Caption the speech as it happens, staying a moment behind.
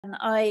And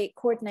I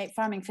coordinate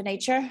Farming for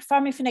Nature.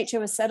 Farming for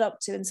Nature was set up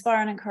to inspire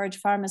and encourage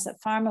farmers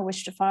that farm or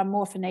wish to farm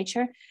more for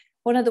nature.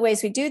 One of the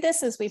ways we do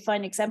this is we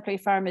find exemplary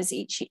farmers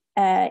each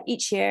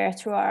year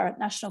through our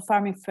National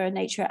Farming for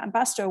Nature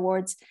Ambassador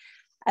Awards.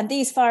 And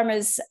these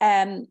farmers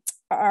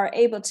are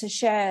able to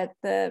share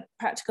the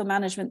practical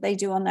management they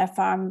do on their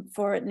farm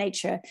for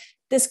nature.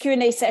 This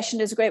Q&A session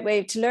is a great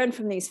way to learn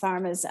from these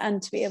farmers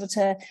and to be able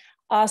to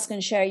ask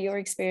and share your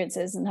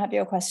experiences and have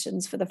your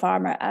questions for the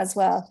farmer as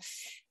well.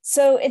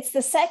 So it's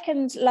the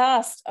second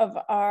last of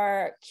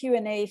our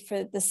Q&A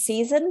for the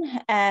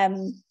season.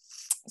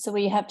 So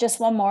we have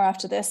just one more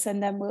after this,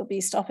 and then we'll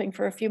be stopping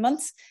for a few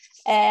months.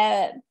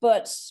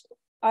 But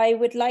I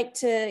would like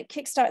to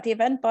kickstart the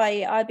event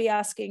by, I'll be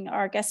asking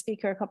our guest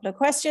speaker a couple of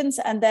questions,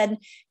 and then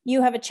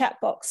you have a chat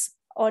box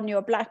on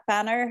your black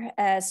banner.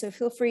 So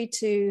feel free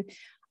to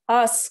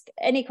ask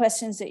any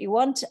questions that you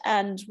want.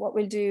 And what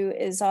we'll do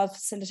is I'll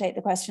facilitate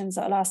the questions.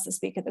 I'll ask the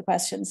speaker the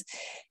questions.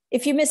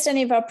 If you missed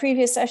any of our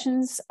previous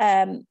sessions,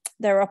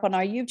 they're up on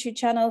our YouTube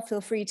channel.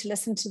 Feel free to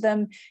listen to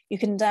them. You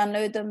can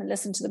download them and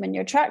listen to them in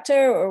your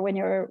tractor or when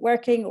you're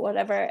working or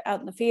whatever out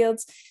in the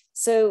fields.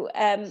 So,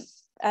 and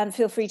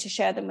feel free to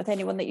share them with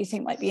anyone that you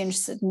think might be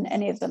interested in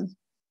any of them.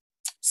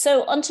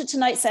 So on to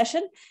tonight's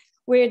session.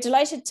 We're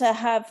delighted to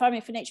have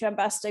Farming for Nature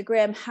Ambassador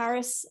Graham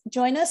Harris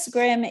join us.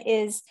 Graham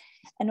is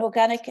an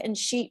organic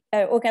sheep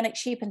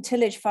and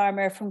tillage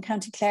farmer from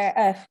County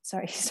Clare.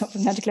 Sorry, he's not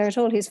from County Clare at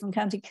all. He's from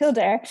County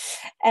Kildare.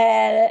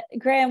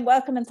 Graham,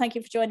 welcome and thank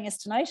you for joining us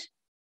tonight.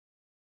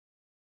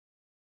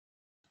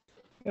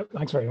 Yep,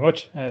 thanks very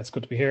much. It's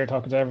good to be here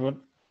talking to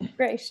everyone.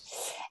 Great.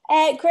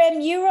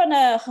 Graham, you run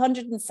a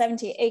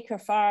 170-acre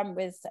farm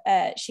with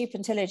sheep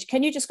and tillage.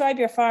 Can you describe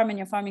your farm and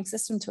your farming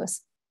system to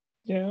us?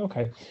 Yeah,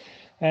 okay.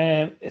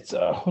 It's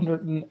a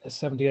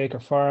 170-acre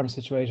farm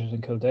situated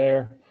in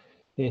Kildare.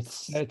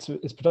 It's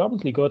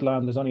predominantly good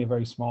land. There's only a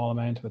very small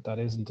amount of it that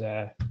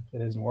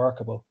isn't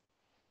workable.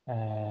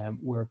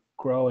 We're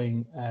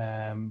growing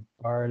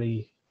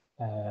barley,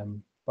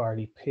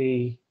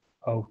 pea,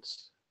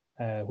 oats,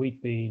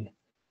 wheat, bean,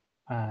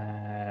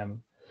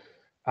 and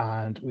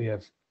we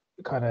have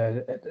kind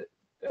of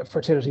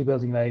fertility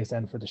building lays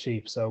then for the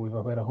sheep. So we've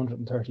about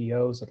 130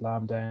 ewes that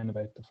lamb down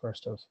about the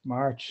 1st of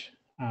March,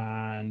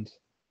 and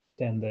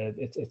then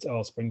it's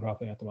all spring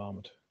cropping at the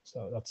moment.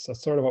 So that's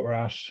sort of what we're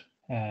at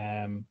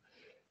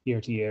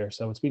year to year.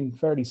 So it's been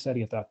fairly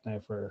steady at that now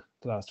for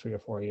the last 3 or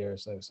 4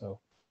 years. So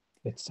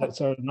it's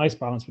sort of a nice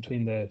balance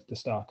between the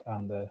stock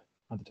and the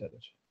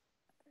tillage.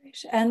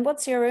 Great. And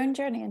what's your own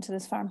journey into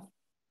this farm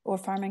or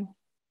farming?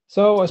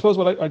 So I suppose,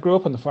 well, I grew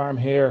up on the farm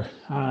here,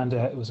 and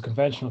it was a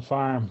conventional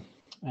farm.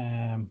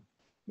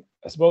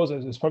 I suppose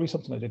it was probably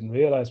something I didn't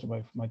realize,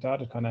 but my dad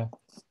had kind of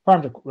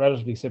farmed it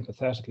relatively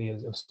sympathetically.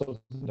 It was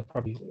something that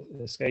probably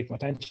escaped my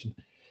attention.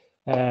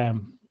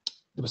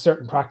 There were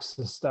certain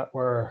practices that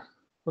were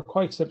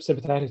quite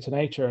sympathetic to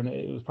nature, and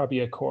it was probably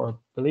a core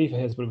belief of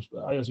his, but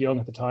I was young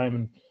at the time,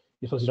 and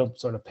you suppose you don't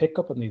sort of pick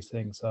up on these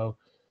things. So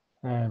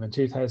in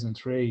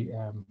 2003,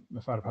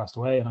 my father passed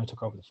away, and I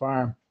took over the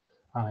farm.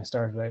 And I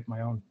started out my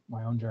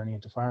own journey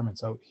into farming.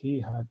 So he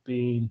had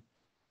been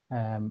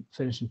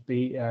finishing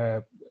beef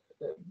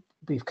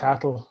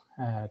cattle,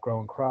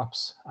 growing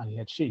crops, and he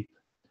had sheep.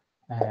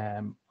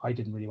 I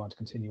didn't really want to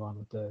continue on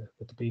with the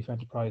beef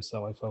enterprise,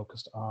 so I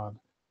focused on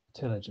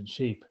tillage and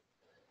sheep.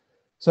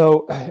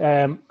 So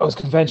I was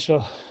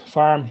conventional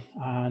farm,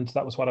 and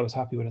that was what I was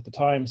happy with at the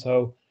time.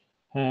 So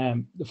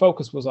the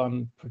focus was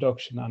on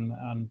production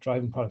and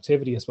driving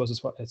productivity. I suppose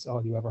it's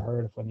all you ever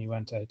heard of when you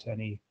went out to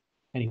any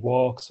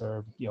walks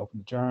or you open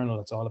the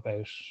journal. It's all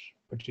about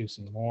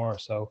producing more.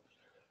 So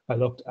I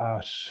looked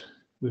at,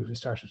 we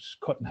started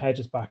cutting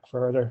hedges back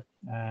further.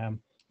 The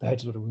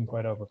hedges would have been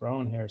quite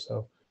overgrown here.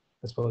 So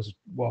I suppose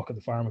walking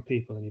the farm with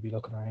people, and you'd be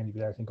looking around, you'd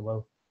be there thinking,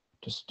 well,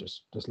 just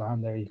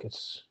land there you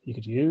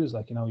could use,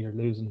 like, you know, you're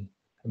losing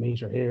a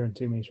metre here and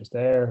 2 meters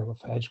there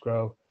with hedge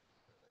grow.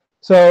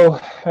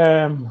 So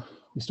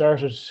we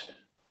started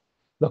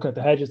looking at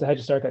the hedges. The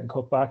hedges started getting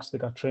cut back, so they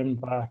got trimmed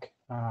back,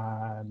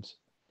 and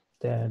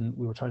then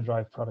we were trying to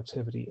drive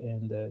productivity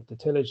in the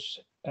tillage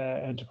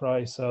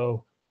enterprise.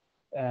 So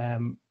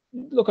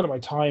looking at my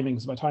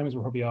timings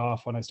were probably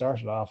off. When I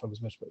started off, I was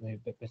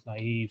maybe a bit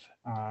naive,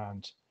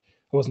 and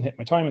I wasn't hitting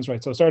my timings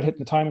right. So I started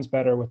hitting the timings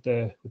better with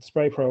the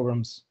spray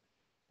programs,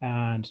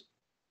 and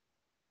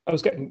I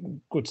was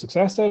getting good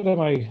success out of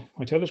my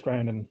tillage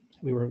ground, and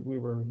we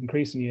were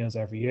increasing yields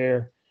every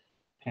year,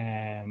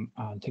 and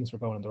things were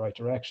going in the right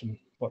direction.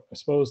 But I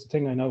suppose the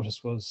thing I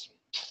noticed was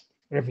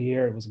every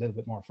year it was a little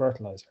bit more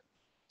fertilizer.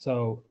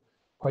 So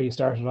where you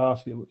started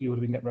off, you would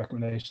have been getting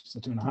recommendations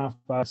of 2.5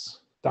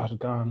 bags. That had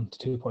gone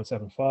to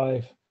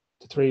 2.75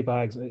 to 3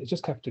 bags. It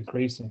just kept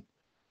increasing.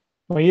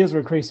 My yields were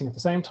increasing at the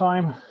same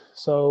time,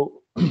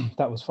 so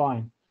that was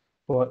fine.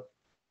 But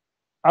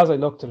as I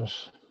looked at it,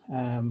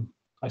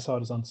 I saw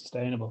it as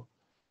unsustainable.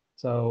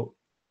 So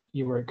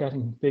you were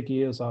getting big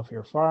yields off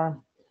your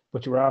farm,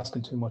 but you were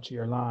asking too much of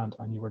your land,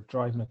 and you were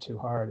driving it too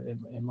hard.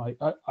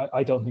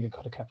 I don't think it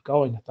could have kept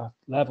going at that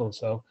level.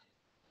 So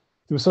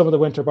there was some of the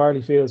winter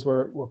barley fields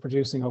were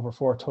producing over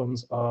 4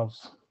 tons of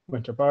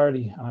winter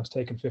barley, and I was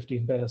taking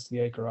 15 bales to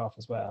the acre off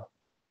as well.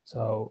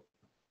 So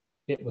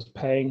it was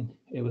paying,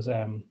 it was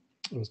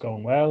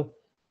going well,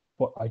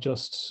 but I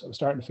was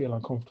starting to feel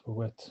uncomfortable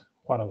with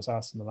what I was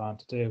asking the land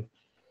to do.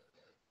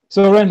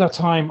 So around that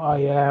time,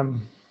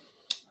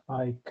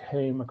 I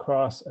came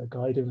across a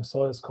guy doing a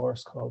soils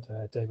course called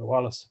David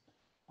Wallace,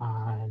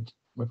 and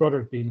my brother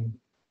had been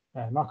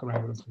knocking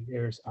around with him for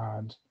years,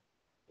 and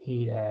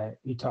he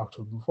talked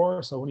to him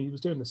before. So when he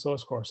was doing the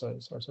soils course, I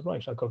said,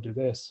 right, I'll go do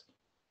this.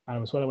 And it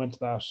was when I went to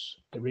that,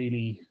 it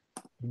really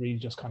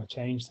just kind of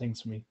changed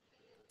things for me.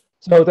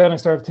 So then I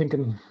started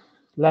thinking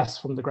less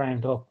from the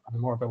ground up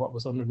and more about what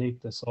was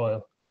underneath the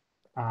soil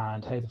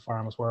and how the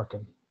farm was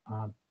working.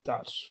 And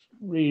that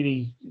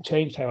really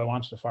changed how I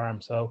wanted to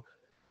farm. So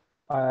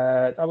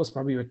that was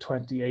probably with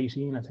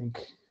 2018, I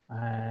think.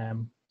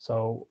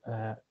 So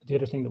the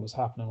other thing that was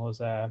happening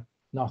was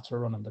NOTS were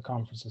running the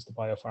conferences, the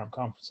biofarm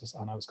conferences,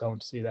 and I was going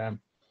to see them.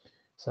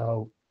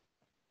 So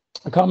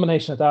a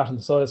combination of that and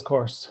the soils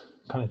course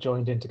kind of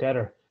joined in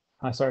together.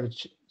 And I started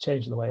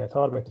changing the way I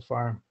thought about the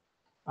farm.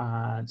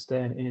 And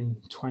then in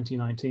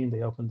 2019,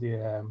 they opened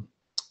the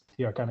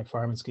organic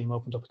farming scheme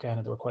opened up again,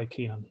 and they were quite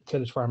keen on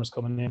village farmers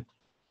coming in.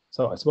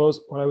 So I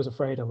suppose what I was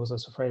afraid of was I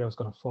was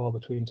going to fall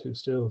between two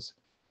stools.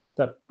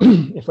 That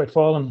if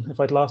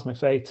I'd lost my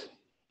faith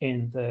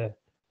in the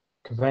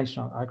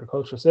conventional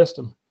agricultural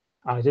system,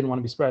 and I didn't want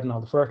to be spreading all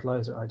the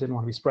fertilizer, I didn't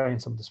want to be spraying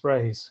some of the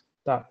sprays,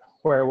 that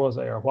where was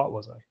I or what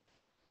was I?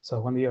 So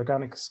when the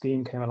organic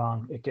scheme came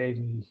along, it gave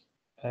me,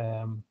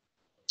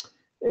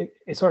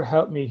 it sort of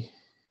helped me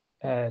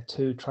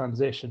to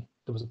transition.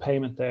 There was a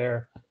payment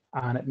there,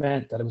 and it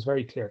meant that it was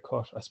very clear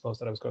cut, I suppose,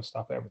 that I was going to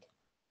stop everything.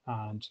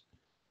 And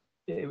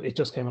it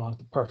just came along at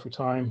the perfect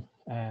time.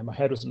 My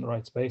head was in the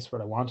right space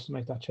where I wanted to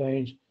make that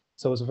change.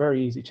 So it was a very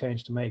easy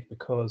change to make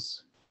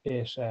because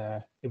it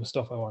was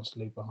stuff I wanted to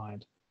leave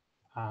behind.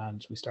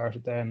 And we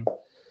started then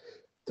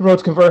the road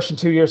to conversion,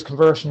 2 years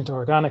conversion into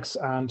organics,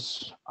 and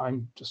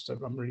I'm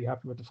really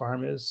happy with the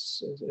farm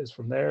is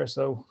from there.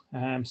 So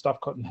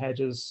stop cutting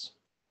hedges,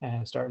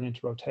 starting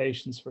into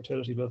rotations,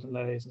 fertility building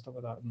lays and stuff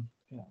like that. And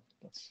yeah,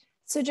 that's.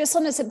 So just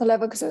on a simple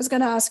level, because I was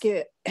going to ask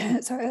you,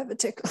 sorry, I have a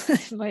tickle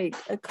in my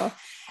cough.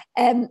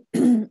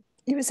 You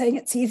were saying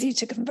it's easy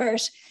to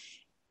convert.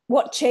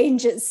 What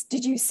changes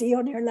did you see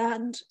on your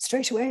land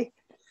straight away?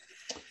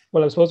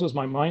 Well, I suppose it was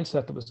my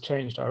mindset that was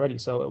changed already.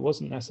 So it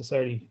wasn't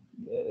necessarily,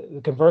 the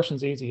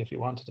conversion's easy if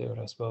you want to do it,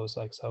 I suppose.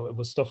 Like, so it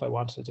was stuff I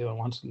wanted to do and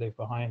wanted to leave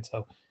behind.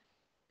 So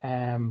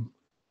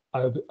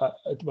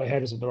my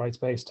head was in the right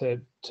space to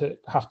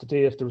have to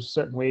deal if there was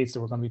certain weeds that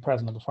were going to be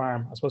present on the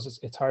farm. I suppose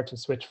it's hard to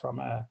switch from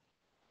a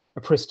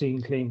pristine,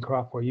 clean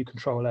crop where you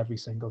control every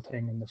single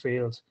thing in the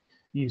field.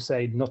 You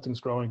say nothing's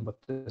growing but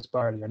this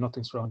barley or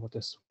nothing's growing but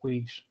this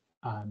wheat,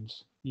 and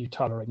you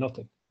tolerate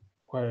nothing.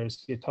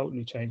 Whereas you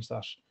totally change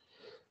that.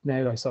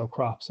 Now I sow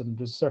crops, and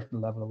there's a certain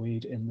level of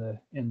weed in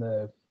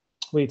the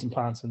weeds and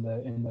plants in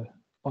the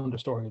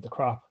understory of the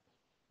crop.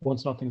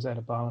 Once nothing's out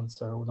of balance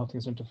or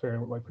nothing's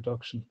interfering with my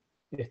production,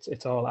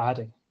 it's all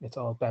adding, it's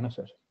all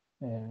benefit,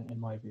 in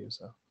my view.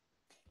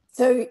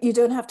 So you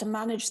don't have to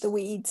manage the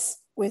weeds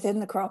within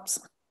the crops.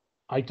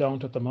 I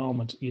don't at the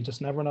moment. You just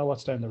never know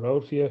what's down the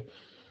road for you.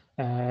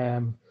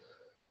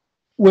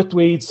 With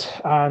weeds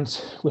and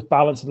with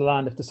balance of the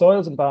land, if the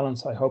soil's in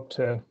balance, I hope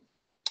to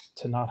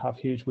not have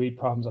huge weed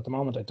problems. At the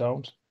moment I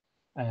don't,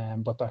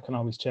 but that can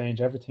always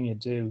change. Everything you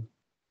do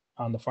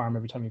on the farm,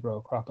 every time you grow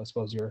a crop, I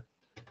suppose you're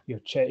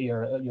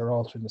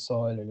altering the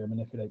soil or you're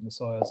manipulating the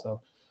soil.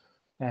 So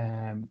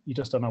you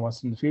just don't know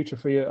what's in the future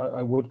for you.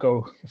 I would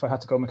go, if I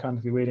had to go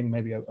mechanically weeding,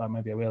 maybe I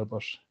will,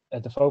 but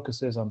the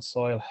focus is on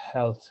soil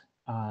health,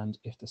 and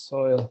if the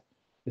soil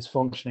is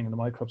functioning and the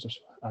microbes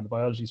and the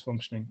biology is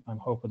functioning, I'm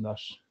hoping that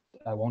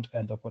I won't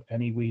end up with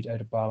any weed out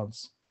of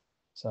balance.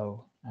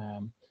 So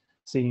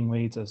seeing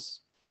weeds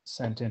as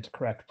sent in to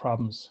correct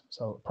problems.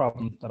 So a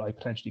problem that I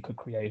potentially could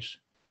create,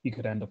 you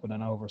could end up with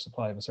an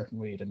oversupply of a certain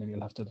weed, and then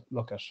you'll have to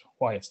look at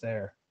why it's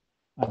there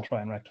and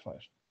try and rectify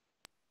it.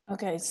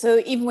 Okay,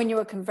 so even when you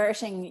were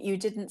converting, you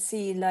didn't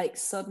see like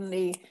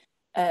suddenly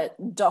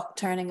duck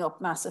turning up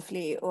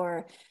massively,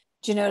 or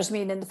do you know what I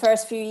mean? In the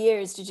first few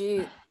years, did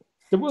you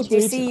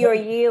see your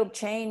yield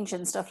change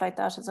and stuff like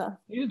that as well?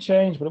 Yield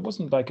change, but it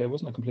wasn't a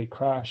complete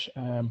crash.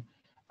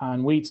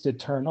 And weeds did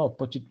turn up,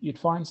 but you'd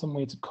find some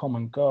weeds would come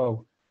and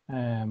go.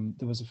 There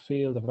was a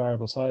field of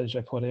variable silage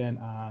I put in,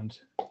 and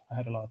I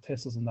had a lot of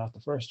thistles in that the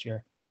first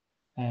year.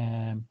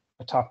 I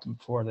topped them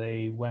before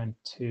they went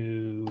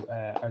to,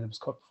 or it was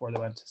cut before they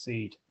went to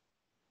seed.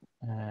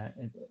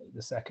 In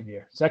the second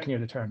year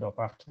they turned up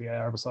after the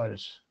variable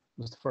silage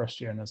was the first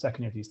year, and the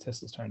second year these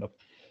thistles turned up.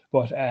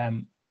 But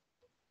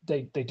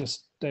they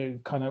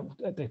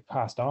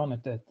passed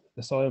on.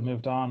 The soil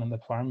moved on and the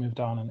farm moved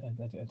on, and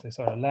they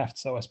sort of left.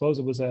 So I suppose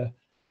it was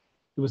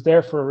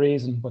there for a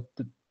reason, but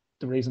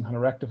the reason kind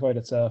of rectified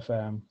itself.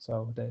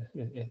 So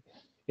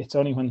it's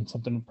only when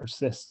something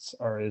persists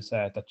or is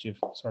that you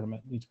sort of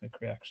need to make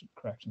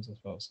corrections, I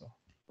suppose.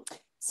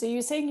 So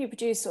you're saying you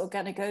produce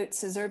organic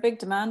oats. Is there a big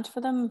demand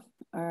for them,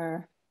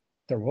 or?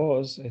 There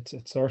was. It's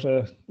sort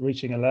of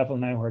reaching a level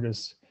now where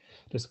there's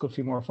a good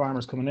few more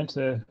farmers coming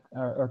into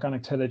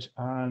organic tillage,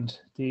 and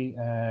the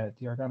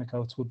organic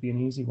oats would be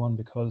an easy one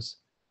because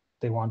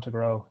they want to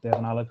grow. They have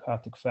an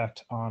allelopathic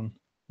effect on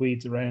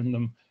weeds around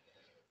them.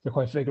 They're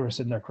quite vigorous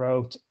in their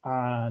growth,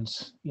 and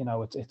you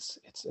know it's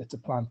a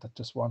plant that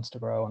just wants to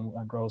grow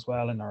and grows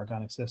well in our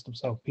organic system.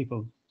 So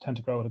people tend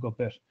to grow it a good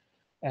bit.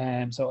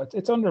 So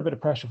it's under a bit of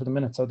pressure for the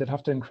minute. So they'd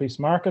have to increase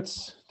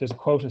markets. There's a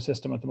quota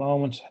system at the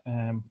moment.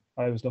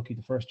 I was lucky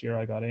the first year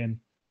I got in.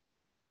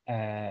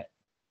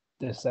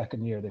 The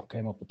second year they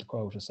came up with the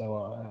quota,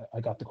 so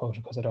I got the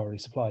quota because I'd already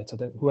supplied. So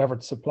that whoever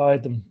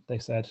supplied them, they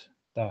said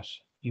that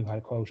you had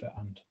a quota,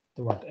 and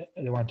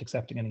they weren't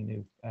accepting any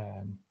new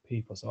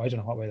people. So I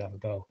don't know what way that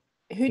would go.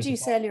 Who do you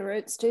sell your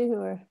oats to?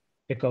 Or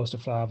it goes to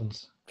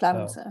Flavins.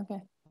 Flavins, so,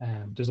 okay.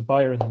 There's a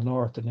buyer in the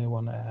north, the new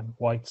one,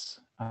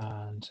 Whites,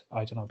 and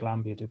I don't know,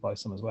 Glanbia do buy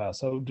some as well.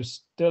 So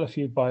there's still a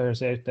few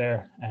buyers out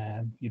there,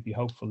 and you'd be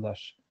hopeful that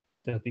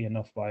there'll be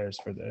enough buyers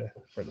for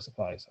the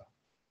supply. So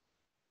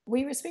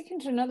we were speaking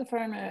to another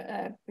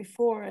farmer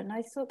before, and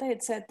I thought they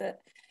had said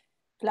that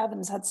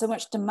Flavins had so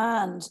much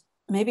demand.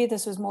 Maybe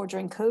this was more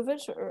during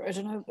COVID, or I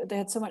don't know. They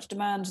had so much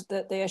demand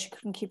that they actually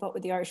couldn't keep up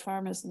with the Irish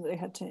farmers, and they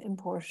had to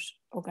import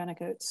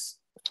organic oats.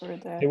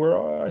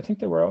 I think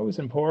they were always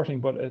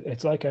importing, but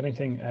it's like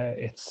anything.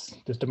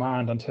 There's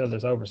demand until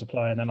there's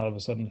oversupply, and then all of a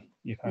sudden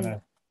you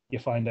you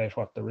find out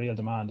what the real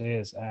demand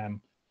is.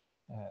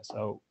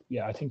 So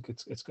yeah, I think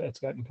it's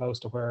getting close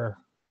to where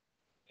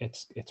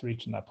it's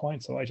reaching that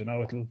point. So I don't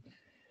know.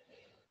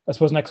 I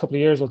suppose next couple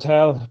of years will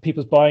tell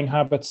people's buying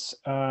habits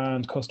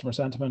and customer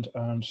sentiment,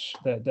 and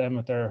them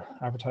with their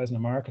advertising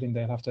and marketing.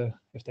 They'll have to,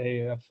 if they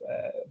have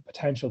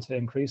potential to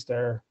increase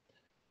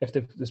if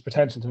there's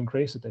potential to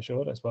increase it, they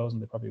should, I suppose, and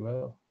they probably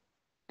will.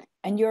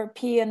 And your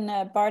pea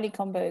and barley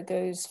combo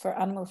goes for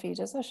animal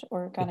feed, is it?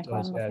 Or organic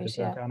animal feed?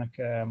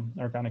 Yeah,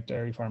 organic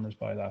dairy farmers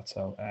buy that.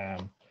 So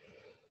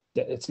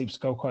it seems to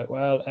go quite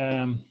well.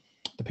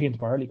 The pea and the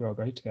barley grow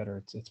great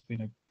together. It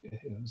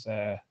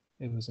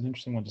was an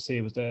interesting one to see.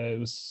 It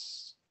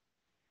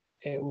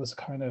was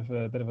kind of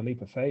a bit of a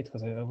leap of faith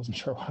because I wasn't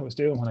sure what I was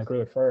doing when I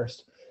grew it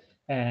first.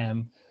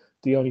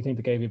 The only thing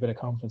that gave you a bit of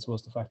confidence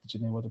was the fact that you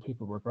knew other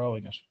people were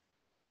growing it.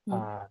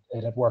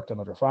 It had worked on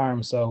other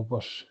farms,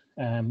 but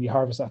you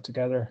harvest that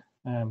together.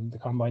 The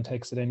combine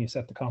takes it in, you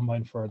set the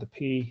combine for the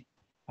pea,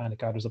 and it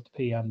gathers up the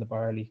pea and the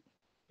barley.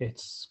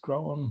 It's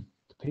grown,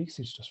 the pea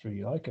seeds just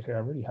really like it here.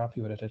 I'm really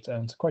happy with it. It's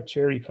a quite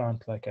cheery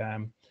plant, like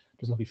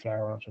there's lovely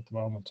flower on it at the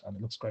moment, and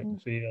it looks great in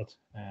the field.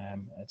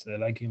 It's a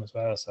legume as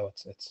well, so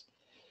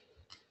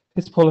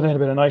it's pulling in a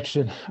bit of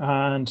nitrogen,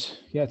 and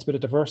yeah, it's a bit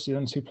of diversity.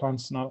 Then two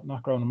plants not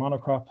growing a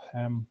monocrop.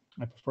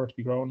 I prefer to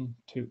be growing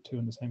two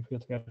in the same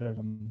field together,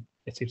 and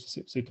it seems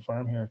to suit the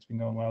farm here. It's been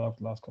going well over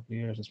the last couple of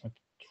years. It's my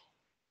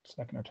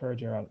second or third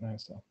year at it now.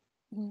 So,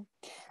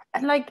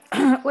 and like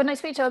when I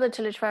speak to other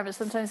tillage farmers,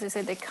 sometimes they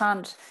say they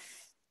can't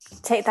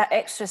take that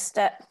extra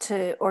step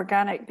to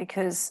organic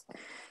because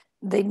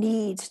they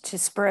need to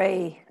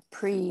spray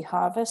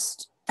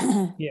pre-harvest.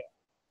 Yeah.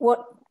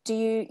 What do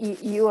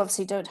you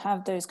obviously don't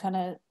have those kind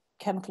of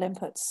chemical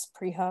inputs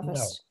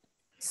pre-harvest?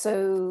 No.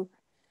 So,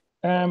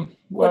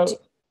 well,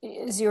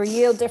 is your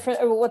yield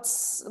different, or what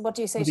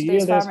do you say to those farmers? The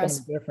yield is kind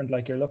of different.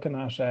 Like you're looking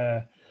at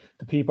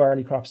the pea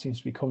barley crop seems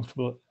to be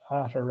comfortable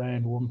at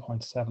around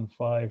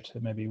 1.75 to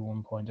maybe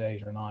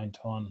 1.8 or 9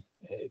 ton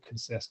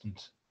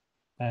consistent.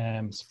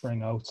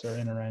 Spring oats are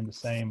in around the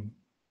same,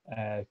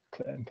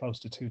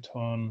 close to 2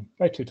 ton,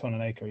 about 2 ton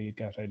an acre you'd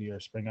get out of your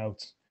spring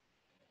oats.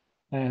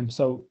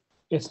 So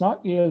it's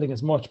not yielding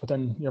as much, but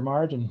then your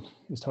margin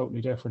is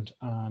totally different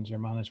and your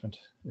management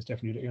is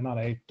different. You're not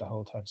out the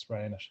whole time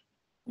spraying it.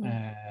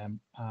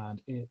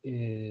 And it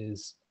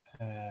is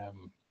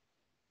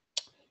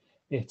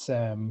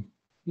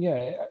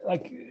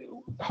like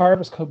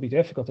harvest could be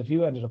difficult if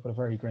you ended up with a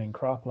very green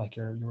crop. Like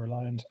you're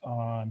reliant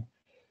on,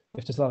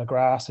 if there's a lot of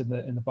grass in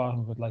the bottom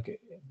of it, like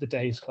the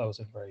days close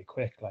in very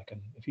quick. Like,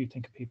 and if you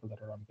think of people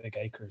that are on big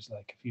acres,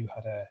 like if you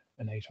had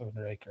an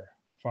 800 acre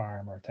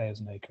farm or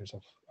 1,000 acres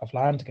of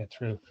land to get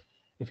through,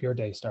 if your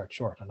days start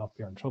shortening up,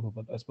 you're in trouble.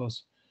 But I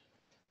suppose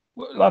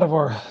a lot of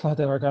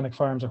the organic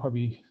farms are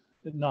probably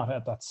not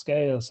at that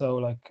scale. So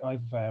like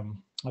I've about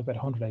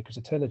 100 acres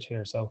of tillage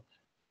here, so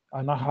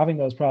I'm not having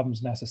those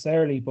problems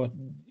necessarily, but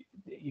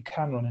you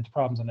can run into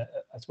problems. And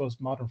I suppose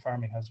modern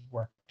farming has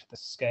worked to the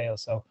scale,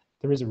 so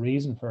there is a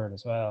reason for it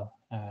as well.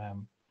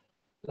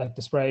 Like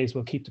the sprays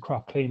will keep the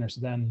crop cleaner, so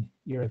then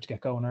you're able to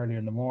get going earlier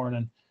in the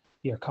morning.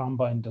 Your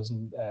combine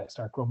doesn't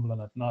start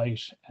grumbling at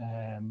night,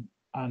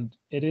 and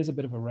it is a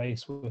bit of a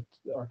race with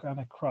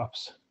organic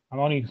crops. I'm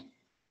only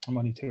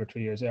 2 or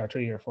 3 years,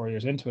 3 or 4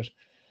 years into it,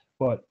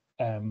 but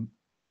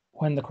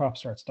when the crop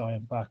starts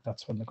dying back,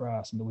 that's when the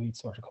grass and the weeds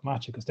sort of come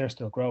at you because they're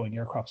still growing.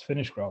 Your crop's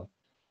finished growing,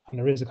 and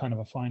there is a kind of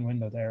a fine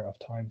window there of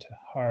time to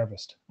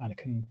harvest, and it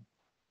can,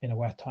 in a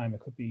wet time, it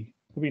could be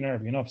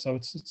nervy enough. So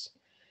it's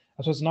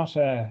I suppose not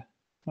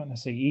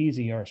necessarily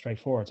easy or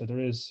straightforward. So there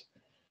is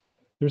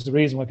there's a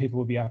reason why people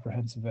would be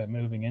apprehensive about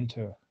moving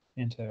into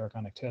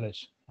organic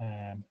tillage.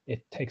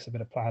 It takes a bit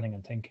of planning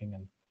and thinking,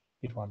 and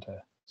you'd want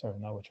to sort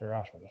of know what you're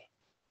at with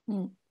it.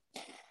 Mm.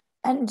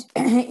 And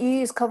you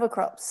use cover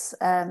crops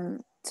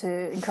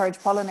to encourage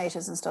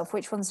pollinators and stuff.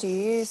 Which ones do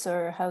you use,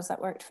 or how's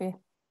that worked for you?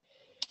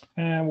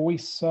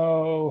 We've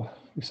sown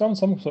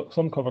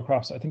some cover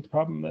crops. I think the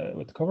problem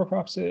with the cover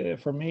crops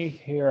for me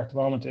here at the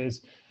moment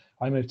is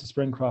I moved to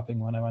spring cropping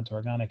when I went to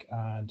organic,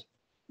 and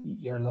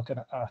you're looking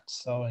at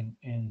sowing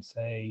in,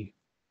 say,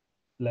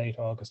 late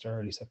August,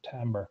 early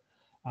September,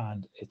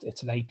 and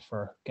it's late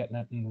for getting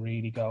it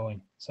really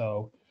going.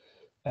 So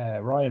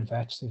rye and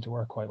vetch seem to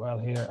work quite well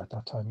here at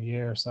that time of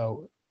year.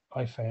 So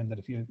I found that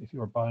if you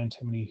were buying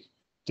too many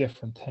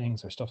different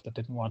things or stuff that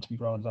didn't want to be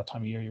grown at that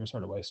time of year, you were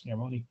sort of wasting your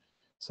money.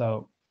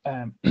 So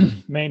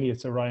mainly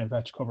it's a rye and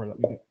vetch cover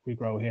that we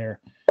grow here,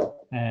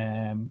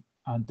 and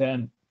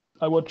then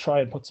I would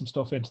try and put some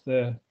stuff into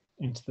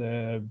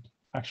the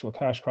actual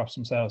cash crops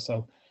themselves.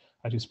 So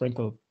I do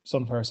sprinkle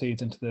sunflower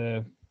seeds into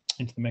the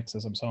mix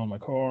as I'm sowing my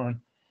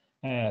corn.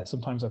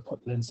 Sometimes I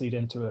put linseed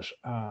into it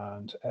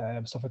and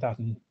stuff like that,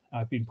 and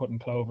I've been putting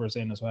clovers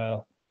in as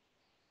well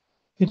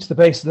into the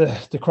base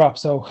of the crop.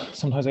 So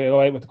sometimes I go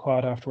out with the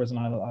quad afterwards and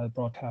I'll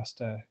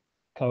broadcast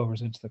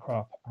clovers into the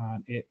crop,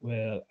 and it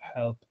will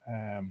help.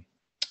 I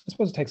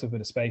suppose it takes a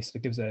bit of space.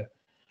 It gives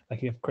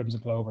like you have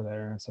crimson clover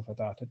there and stuff like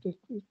that.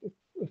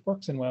 It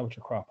works in well with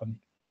your crop, and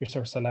you're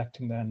sort of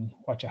selecting then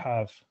what you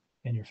have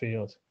in your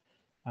field.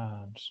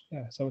 And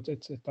yeah, so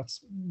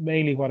that's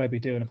mainly what I'd be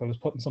doing. If I was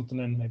putting something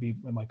in, maybe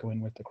I might go in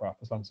with the crop,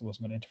 as long as it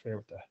wasn't going to interfere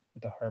with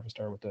the harvest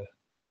or with the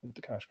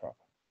cash crop.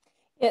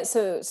 Yeah,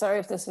 so sorry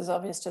if this is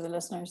obvious to the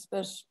listeners,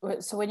 but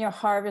so when you're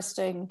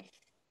harvesting,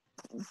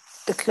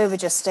 the clover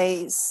just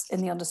stays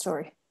in the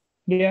understory?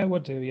 Yeah, I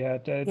would do. Yeah,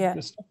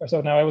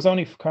 so now I was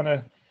only kind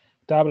of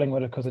dabbling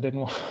with it because I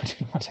didn't want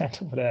to end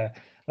up with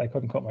I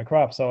couldn't cut my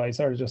crop, so I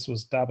sort of just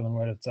was dabbling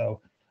with it.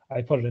 So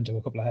I put it into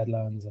a couple of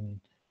headlands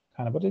and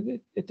kind of, but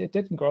it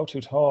didn't grow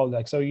too tall.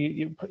 Like, so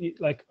you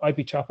like, I'd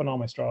be chopping all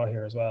my straw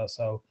here as well.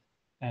 So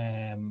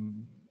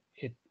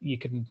you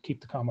can keep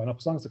the combine up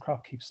as long as the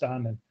crop keeps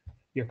standing.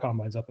 Your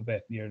combine's up a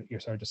bit. You're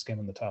sort of just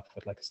skimming the top of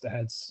it. Like, it's the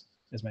heads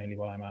is mainly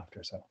what I'm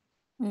after. So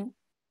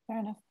fair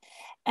enough.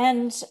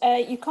 And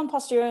you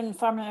compost your own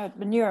farm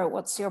manure.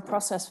 What's your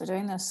process for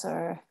doing this?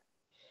 Or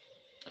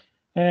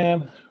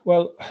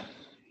well,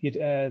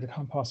 the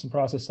composting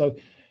process. So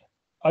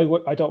I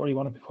don't really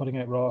want to be putting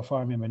out raw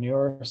farming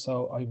manure.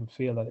 So I would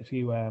feel that if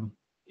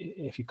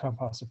you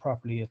compost it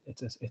properly,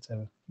 it's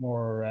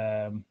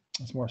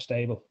more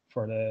stable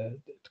to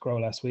grow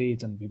less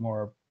weeds and be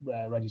more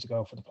ready to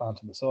go for the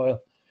plant in the soil.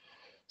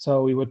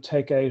 So we would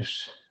take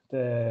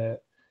the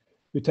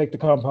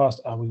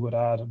compost and we would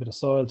add a bit of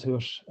soil to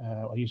it.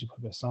 I usually put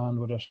a bit of sand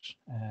with it,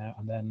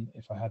 and then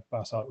if I had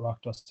basalt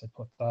rock dust, I'd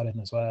put that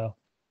in as well,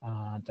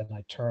 and then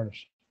I'd turn it.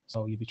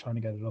 So you'd be trying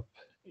to get it up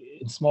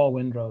in small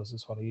windrows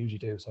is what I usually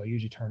do. So I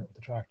usually turn it with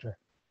the tractor,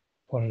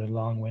 put it in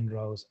long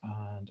windrows,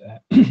 and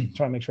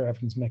try and make sure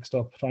everything's mixed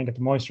up, try and get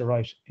the moisture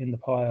right in the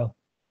pile,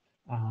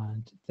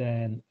 and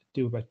then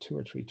do about 2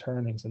 or 3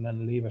 turnings and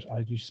then leave it. I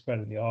usually spread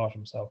it in the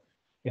autumn. So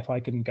if I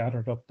can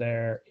gather it up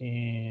there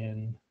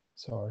in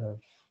sort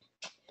of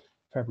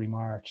February,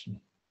 March and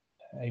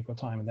April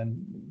time, and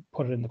then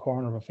put it in the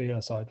corner of a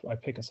field. So I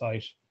pick a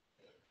site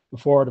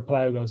before the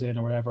plough goes in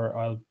or wherever,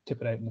 I'll tip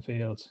it out in the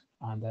field,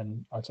 and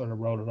then I'll sort of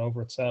roll it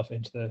over itself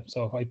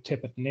so if I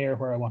tip it near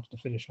where I wanted to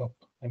finish up,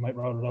 I might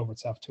roll it over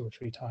itself 2 or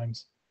 3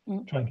 times,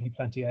 try and keep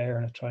plenty of air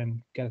in it, try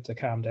and get it to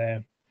calm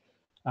down.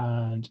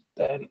 And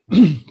then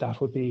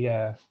that would be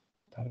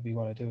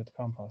what I do with the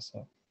compost.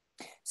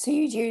 So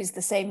you'd use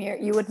the same year,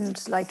 you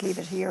wouldn't like leave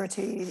it a year or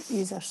two, you'd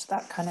use it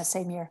that kind of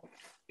same year?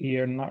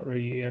 You're not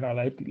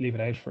allowed to leave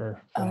it out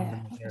for longer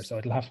than a year. So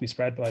it'll have to be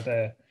spread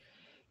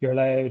you're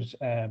allowed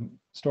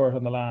store it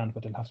on the land,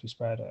 but it'll have to be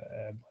spread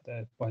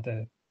by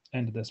the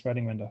end of the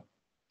spreading window.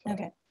 So.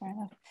 Okay, fair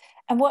enough.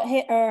 And what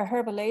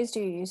herbal leaves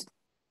do you use?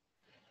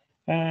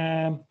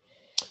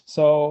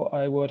 So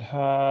I would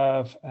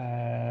have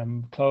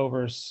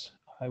clovers.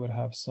 I would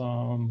have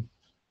some.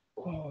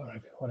 What would I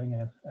be putting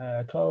in?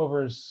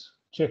 Clovers,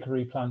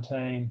 chicory,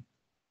 plantain,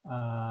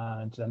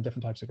 and then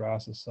different types of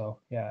grasses. So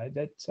yeah,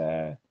 I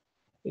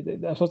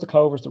suppose the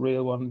clover is the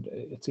real one.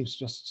 It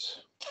seems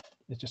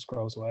it just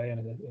grows away,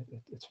 and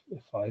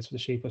it flies for the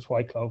sheep. It's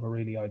white clover,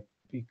 really. I'd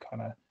be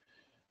kind of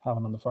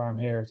having on the farm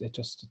here. It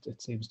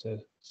seems to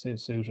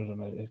suit it,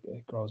 and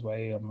it grows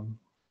away.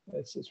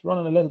 It's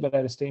running a little bit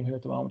out of steam here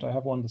at the moment. I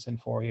have one that's in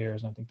 4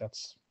 years, and I think that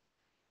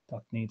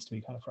needs to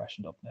be kind of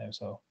freshened up now.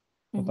 So,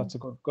 but that's a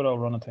good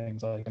old run of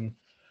things. We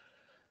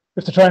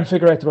have to try and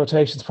figure out the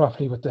rotations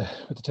properly with the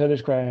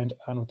tillage ground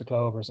and with the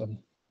clovers, and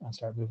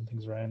start moving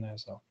things around now.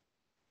 So,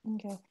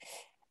 okay.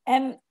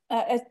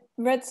 I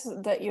read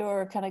that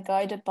you're kind of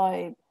guided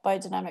by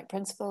biodynamic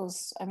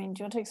principles. I mean,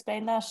 do you want to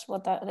explain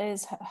what that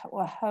is,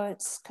 how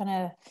it's kind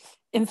of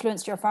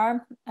influenced your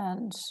farm,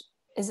 and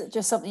is it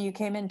just something you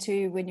came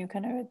into when you're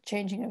kind of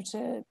changing it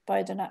to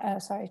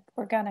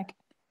organic?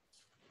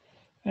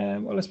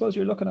 Well, I suppose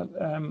you're looking at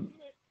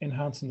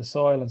enhancing the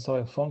soil and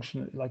soil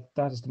function, like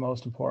that is the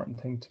most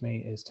important thing to me,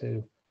 is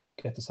to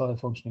get the soil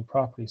functioning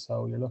properly.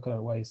 So you're looking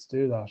at ways to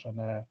do that.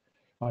 And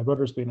my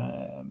brother's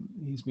been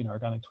he's been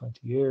organic 20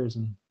 years,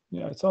 and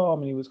it's all, I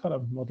mean, he was kind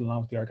of muddling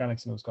on with the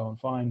organics and it was going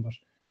fine, but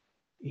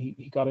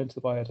he got into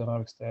the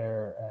biodynamics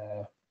there,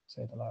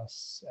 say the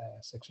last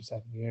 6 or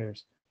 7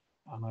 years,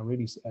 and I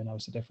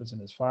noticed the difference in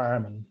his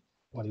farm and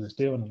what he was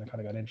doing, and I kind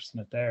of got interested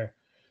in it there.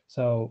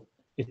 So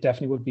it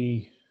definitely would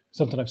be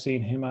something I've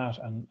seen him at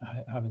and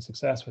having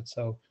success with.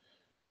 So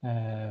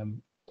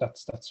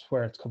that's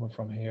where it's coming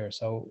from here.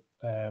 So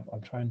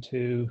I'm trying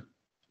to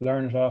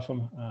learn it off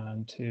him,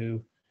 and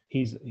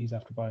he's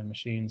after buying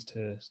machines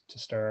to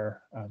stir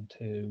and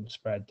to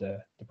spread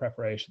the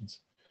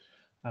preparations.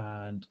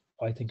 And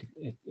I think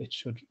it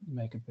should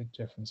make a big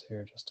difference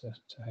here, just to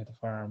how the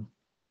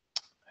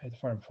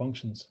farm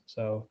functions.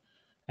 So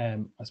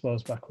I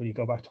suppose when you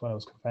go back to when I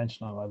was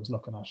conventional, I was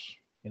looking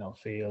at a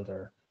field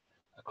or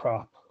a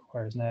crop,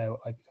 whereas now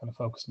I kind of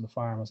focus on the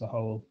farm as a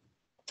whole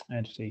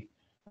entity,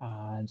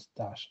 and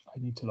that I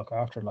need to look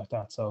after it like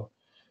that. So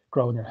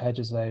growing your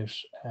hedges out,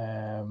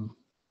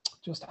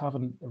 just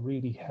having a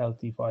really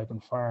healthy,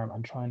 vibrant farm,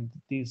 and trying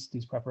these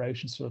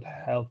preparations should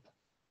help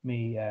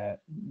me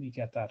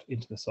get that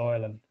into the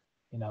soil, and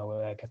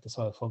get the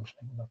soil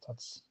functioning.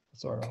 That's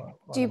sort of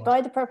what Do you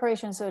buy the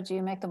preparations, or do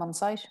you make them on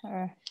site?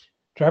 Or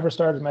Trevor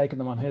started making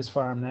them on his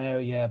farm now,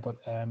 yeah, but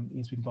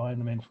he's been buying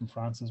them in from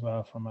France as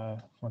well, from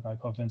a guy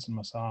called Vincent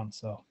Masson.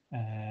 So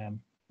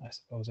I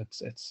suppose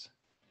it's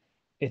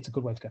a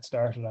good way to get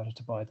started at it,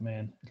 to buy them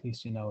in. At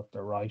least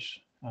they're right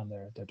and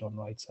they're done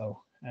right.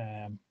 So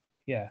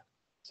yeah,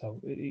 so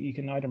you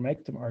can either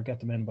make them or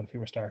get them in, but if you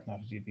were starting at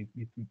it, you'd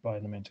be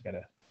buying them in to get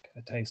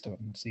a taste of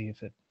it and see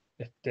if it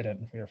did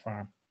anything for your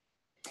farm.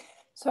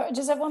 So I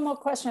just have one more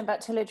question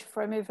about tillage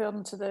before I move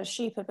on to the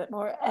sheep a bit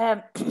more.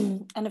 And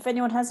if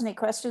anyone has any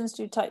questions,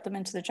 do type them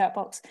into the chat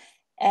box.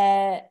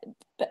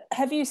 But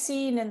have you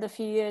seen in the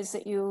few years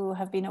that you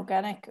have been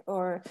organic,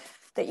 or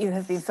that you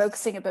have been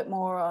focusing a bit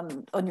more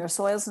on your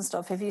soils and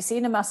stuff, have you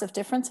seen a massive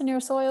difference in your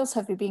soils?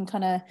 Have you been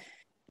kind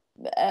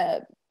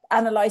of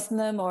analysing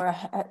them, or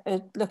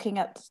looking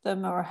at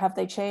them, or have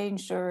they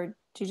changed, or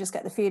do you just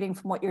get the feeling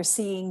from what you're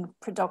seeing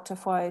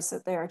productive wise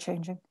that they are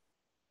changing?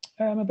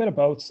 A bit of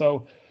both.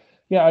 So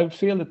yeah, I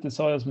feel that the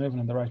soil's moving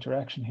in the right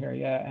direction here.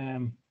 Yeah,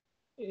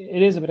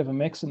 it is a bit of a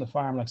mix in the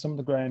farm. Like, some of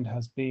the ground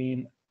has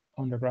been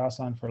under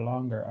grassland for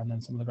longer, and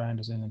then some of the ground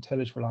is in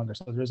tillage for longer.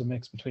 So there is a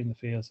mix between the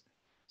fields.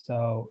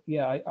 So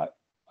yeah,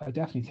 I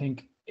definitely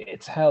think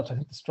it's helped. I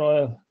think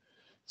the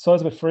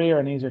soil's a bit freer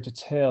and easier to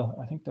till.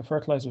 I think the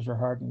fertilizers are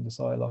hardening the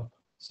soil up.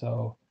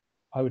 So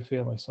I would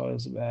feel my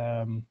soil's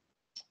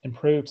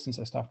improved since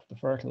I stopped with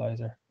the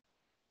fertilizer.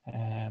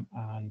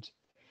 And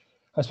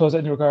I suppose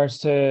in regards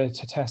to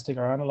testing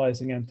or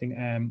analysing anything,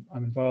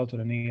 I'm involved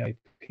with an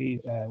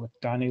EIP with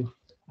Danu,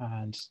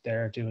 and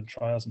they're doing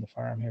trials on the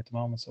farm here at the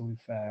moment. So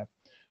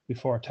we've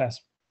 4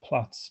 test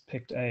plots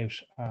picked out,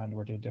 and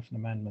we're doing different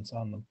amendments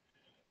on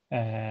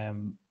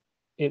them.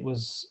 It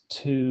was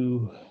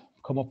to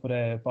come up with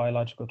a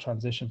biological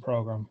transition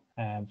program,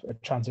 a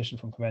transition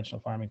from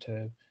conventional farming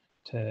to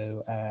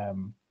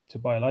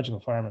biological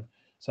farming.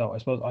 So I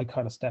suppose I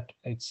kind of stepped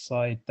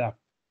outside that.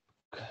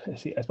 I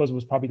suppose it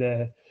was probably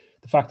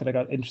the fact that I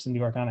got interested in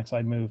the organic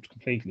side moved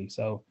completely.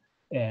 So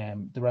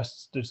the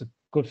rest, there's a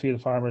good few of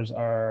the farmers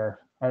are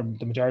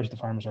the majority of the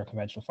farmers are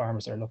conventional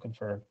farmers. They're looking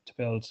to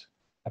build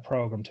a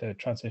program to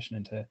transition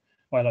into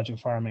biological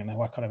farming, and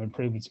what kind of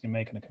improvements you can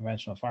make in a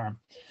conventional farm.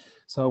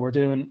 So we're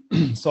doing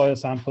soil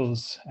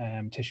samples,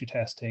 tissue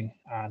testing,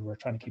 and we're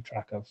trying to keep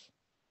track of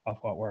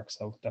what works.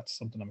 So that's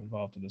something I'm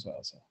involved in as well.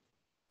 So.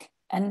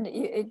 And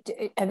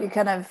have you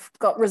kind of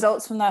got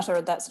results from that,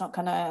 or that's not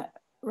kind of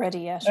ready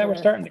yet? Yeah, we're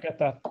starting to get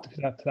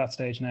to that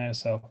stage now.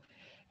 So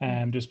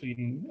just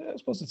being, I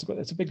suppose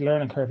it's a big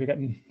learning curve. You're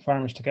getting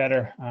farmers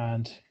together,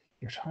 and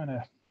you're trying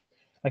to,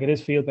 like, it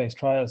is field-based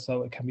trials,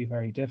 so it can be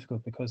very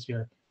difficult because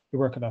you're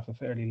working off a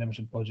fairly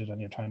limited budget,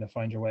 and you're trying to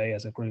find your way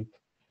as a group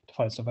to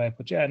find stuff out.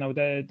 But yeah, no,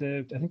 I think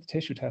the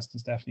tissue test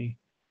is definitely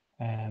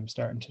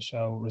starting to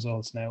show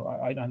results now.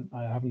 I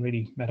haven't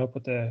really met up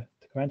with the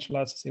conventional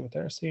lads to see what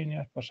they're seeing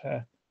yet, but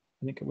I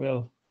think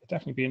it'll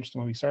definitely be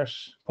interesting when we start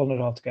pulling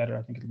it all together.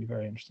 I think it'll be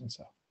very interesting.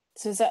 So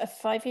is that a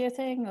 5-year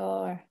thing,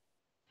 or?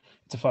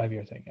 It's a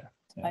 5-year thing,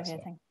 yeah. 5-year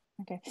thing.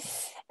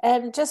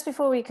 Okay. Just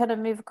before we kind of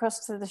move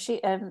across to the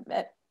sheet,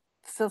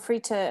 feel free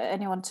to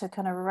anyone to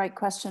kind of write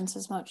questions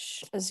as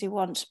much as you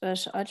want,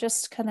 but I'll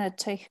just kind of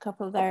take a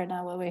couple there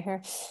now while we're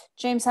here.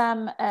 James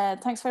Ham,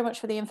 thanks very much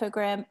for the info,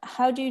 Graham.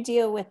 How do you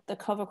deal with the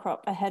cover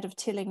crop ahead of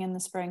tilling in the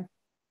spring?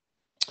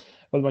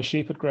 Well, my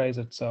sheep would graze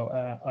it,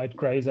 so I'd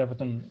graze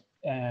everything.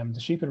 The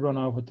sheep would run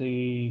over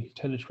the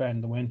tillage ground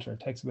in the winter.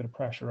 It takes a bit of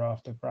pressure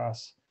off the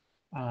grass,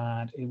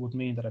 and it would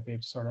mean that I'd be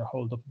able to sort of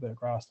hold up a bit of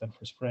grass then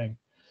for spring.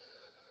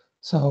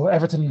 So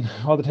everything,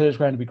 all the tillage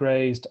ground would be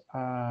grazed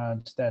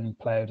and then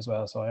ploughed as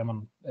well. So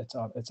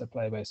it's a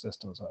plough-based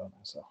system as well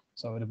now.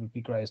 So it would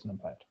be grazed and then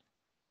ploughed.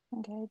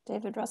 Okay,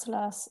 David Russell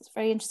asks, it's a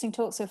very interesting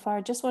talk so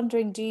far. Just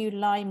wondering, do you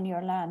lime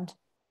your land?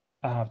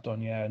 I have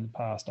done, yeah, in the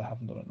past. I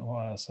haven't done it in a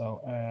while,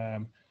 so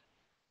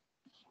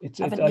it's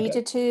Haven't like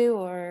needed to,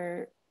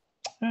 or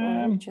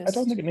I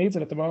don't think it needs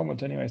it at the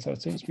moment anyway, so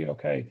it seems to be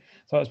okay.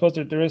 So I suppose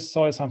there is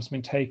soil samples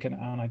being taken,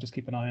 and I just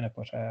keep an eye on it,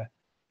 but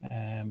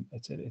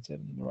it's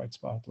in the right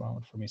spot at the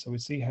moment for me. So we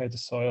see how the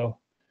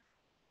soil,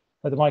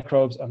 how the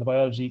microbes and the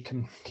biology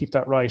can keep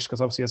that right,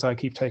 because obviously as I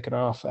keep taking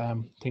off,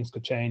 things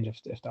could change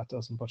if that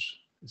doesn't. But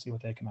we see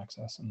what they can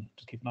access, and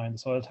just keep an eye on the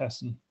soil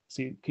tests, and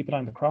keep an eye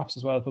on the crops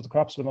as well. But the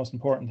crops are the most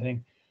important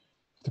thing.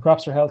 If the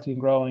crops are healthy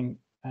and growing,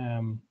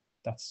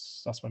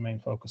 that's my main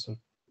focus. So,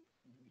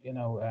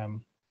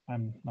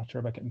 I'm not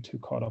sure about getting too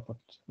caught up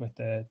with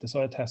the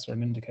soil tests are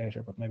an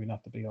indicator, but maybe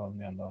not the be all and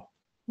the end all.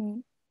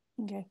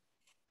 Okay.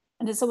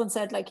 And as someone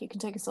said, like, you can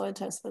take a soil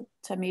test, but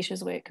 10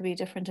 meters away, it could be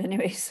different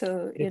anyway.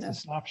 So it's a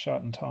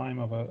snapshot in time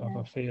of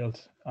a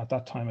field at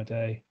that time of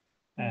day,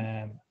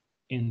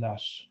 in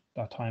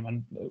that time.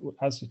 And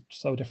as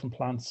so different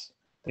plants,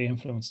 they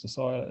influence the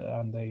soil,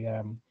 and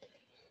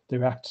they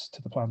react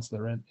to the plants that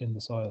are in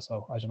the soil.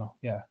 So I don't know.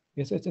 Yeah,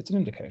 it's an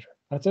indicator.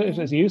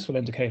 It's a useful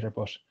indicator,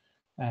 but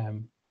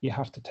you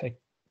have to take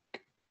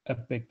a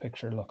big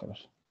picture look at it.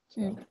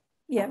 So.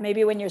 Yeah,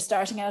 maybe when you're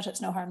starting out,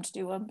 it's no harm to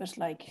do one, but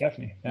like,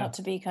 definitely, not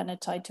to be kind of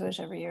tied to it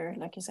every year,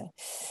 like you say.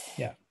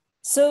 Yeah.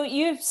 So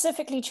you've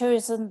specifically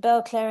chosen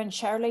Belclare and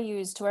Charolais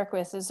ewes to work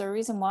with. Is there a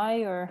reason why,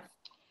 or?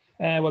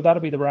 Well,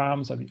 that'll be the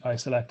rams I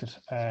selected.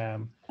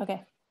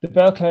 Okay. The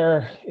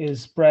Belclare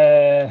is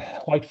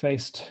bred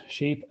white-faced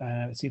sheep.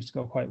 It seems to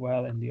go quite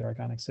well in the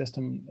organic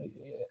system.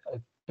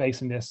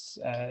 Basing this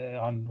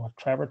on what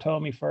Trevor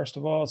told me, first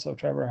of all. So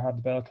Trevor had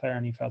the Belclare,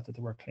 and he felt that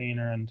they were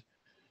cleaner and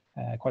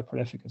quite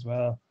prolific as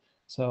well.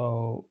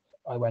 So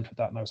I went with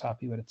that, and I was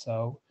happy with it.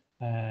 So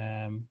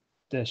the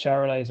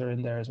Charolais are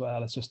in there as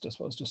well. It's just, I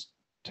suppose, just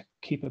to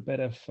keep a bit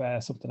of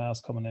something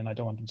else coming in. I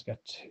don't want them to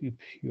get too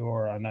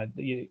pure, and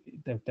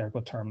they're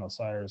good terminal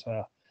sire as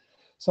well.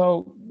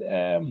 So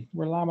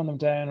we're lambing them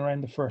down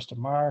around the 1st of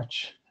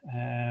March.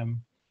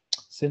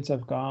 Since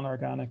I've gone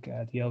organic,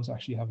 the ewes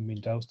actually haven't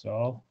been dosed at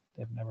all.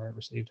 They've never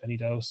received any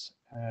dose.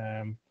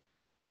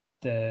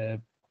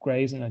 The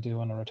grazing I do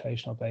on a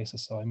rotational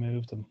basis, so I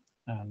move them,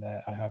 and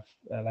I have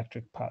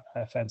electric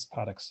fenced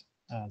paddocks,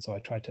 and so I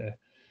try to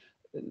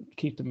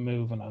keep them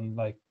moving and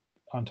like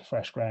onto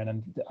fresh ground.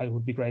 And I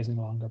would be grazing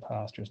longer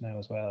pastures now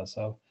as well,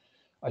 so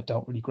I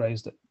don't really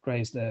graze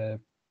the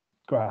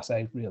grass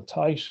out real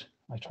tight.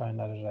 I try and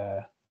let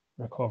it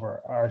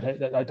recover, or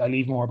I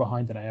leave more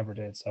behind than I ever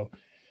did. So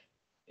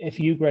if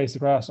you graze the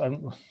grass,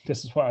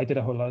 this is why I did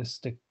a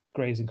holistic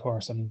grazing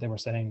course, and they were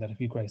saying that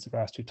if you graze the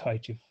grass too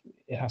tight,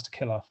 it has to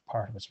kill off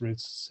part of its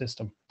roots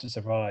system to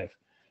survive,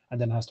 and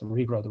then it has to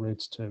regrow the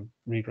roots to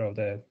regrow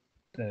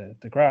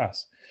the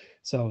grass.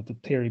 So the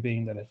theory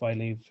being that if I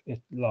leave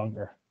it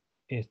longer,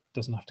 it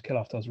doesn't have to kill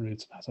off those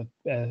roots. It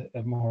has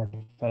a more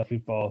developed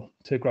root ball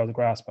to grow the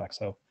grass back.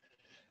 So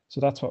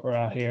that's what we're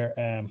at here.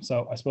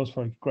 So I suppose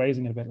for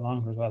grazing it a bit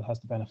longer as well, it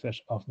has the benefit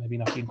of maybe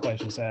not being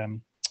quite as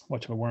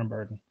much of a worm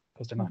burden,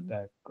 because they're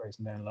not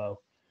grazing down low.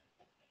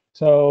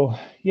 So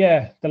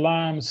yeah, the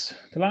lambs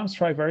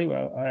thrive very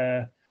well.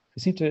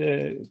 They seem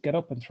to get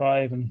up and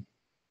thrive and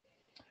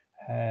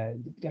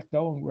get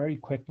going very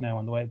quick now.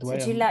 On the way. So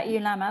you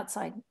lamb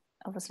outside,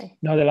 obviously?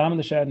 No, they lamb in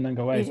the shed and then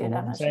go away. But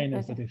what I'm saying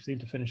is that they seem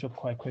to finish up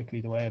quite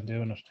quickly the way I'm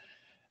doing it.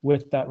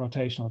 With that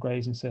rotational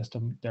grazing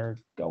system, they're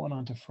going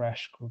onto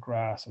fresh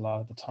grass a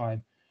lot of the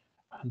time,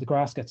 and the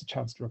grass gets a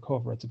chance to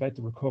recover. It's about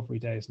the recovery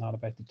days, not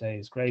about the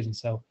days grazing.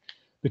 So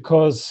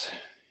because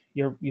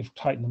you've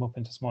tightened them up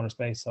into smaller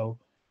space, so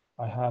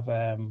I have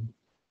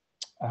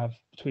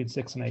between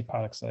 6 and 8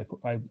 paddocks.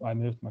 I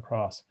moved them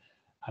across,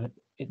 and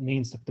it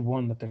means that the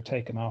one that they're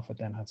taking off, it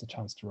then has a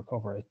chance to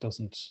recover. It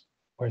doesn't.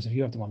 Whereas if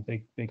you have them on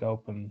big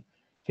open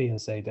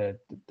fields, say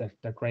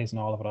they're grazing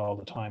all of it all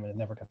the time, and it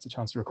never gets a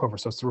chance to recover.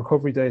 So it's the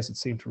recovery days that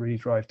seem to really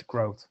drive the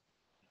growth,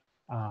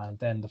 and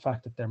then the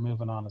fact that they're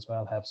moving on as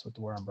well helps with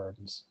the worm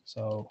burdens.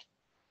 So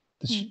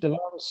the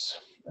lambs,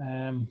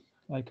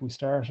 like we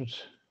started,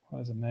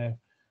 what is it now?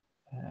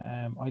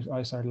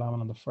 I started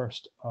lambing on the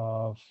 1st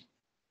of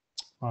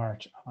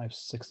March. I have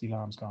 60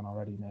 lambs gone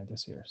already now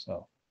this year,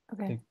 so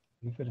okay,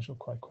 we finish up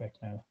quite quick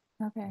now.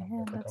 Okay,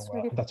 yeah, that's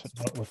really and that's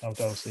with no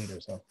dose either.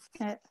 So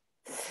yeah.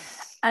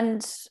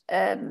 And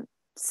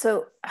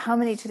so how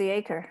many to the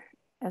acre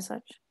as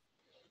such?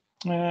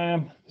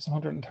 There's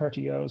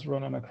 130 ewes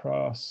running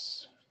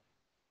across.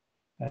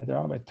 They're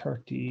on about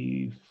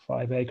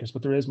 35 acres,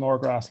 but there is more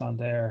grassland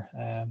there.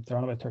 They're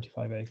on about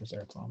 35 acres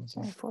there at the moment.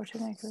 So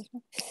 14 acres.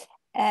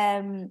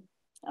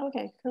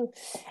 Okay, cool.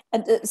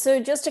 And so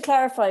just to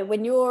clarify,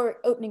 when you're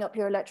opening up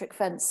your electric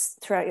fence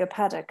throughout your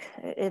paddock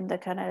in the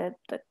kind of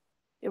the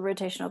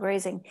rotational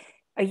grazing,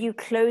 are you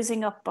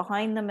closing up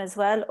behind them as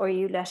well, or are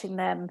you letting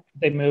them?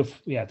 They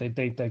move. Yeah, they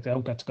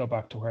don't get to go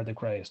back to where they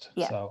grazed.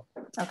 Yeah. So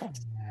okay.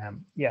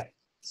 Yeah.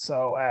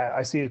 So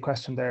I see a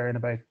question there in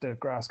about the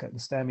grass getting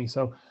stemmy.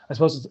 So I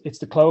suppose it's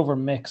the clover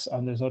mix,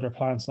 and there's other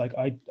plants. Like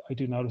I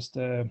do notice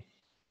they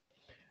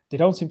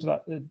don't seem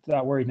to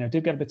that worried now. It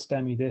did get a bit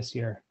stemmy this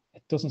year.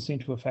 It doesn't seem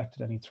to have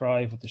affected any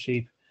thrive with the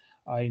sheep.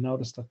 I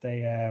noticed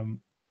that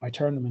I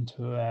turned them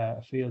into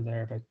a field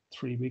there about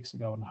 3 weeks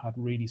ago, and had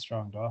really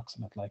strong docks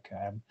in it. Like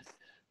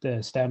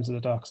the stems of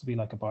the docks would be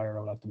like a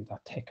biro, like they'd be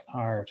that thick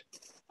and hard,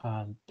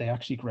 and they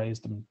actually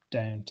grazed them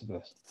down to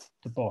the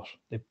butt.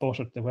 They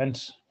butted. They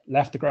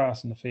left the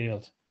grass in the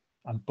field,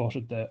 and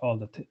butted all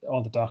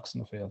the docks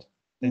in the field.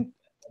 They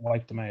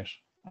wiped them out,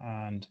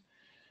 and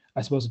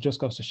I suppose it just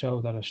goes to show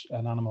that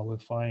an animal will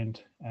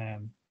find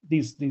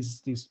these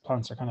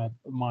plants are kind of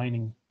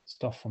mining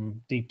stuff from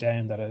deep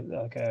down that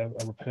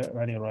a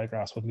perennial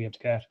ryegrass wouldn't be able to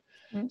get.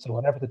 So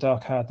whatever the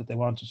dock had that they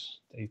wanted,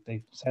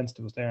 they sensed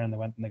it was there, and they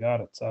went and they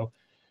got it. So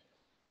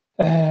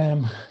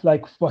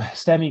like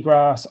stemmy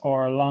grass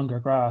or longer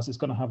grass is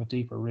going to have a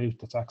deeper root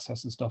that's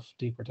accessing stuff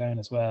deeper down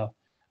as well.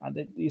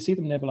 And you see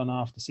them nibbling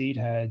off the seed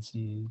heads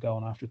and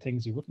going after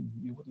things you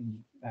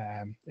wouldn't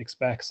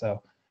expect.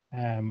 So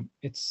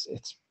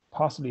it's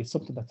possibly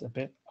something that's a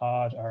bit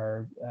odd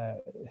or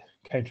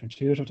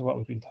counterintuitive to what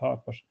we've been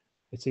taught, but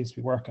it seems to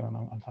be working, and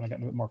I'm kind of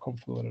getting a bit more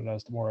comfortable with it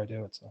as the more I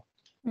do it. So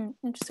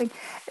interesting.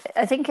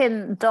 I think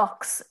in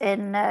docks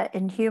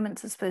in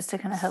humans it's supposed to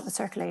kind of help with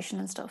circulation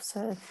and stuff.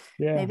 So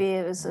maybe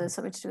it was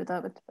something to do with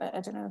that, but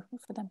I don't know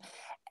for them.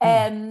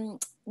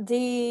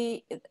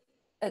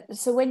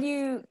 So when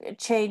you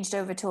changed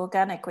over to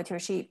organic with your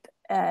sheep,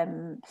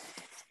 did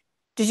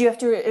you have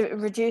to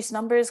reduce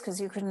numbers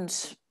because you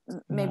couldn't?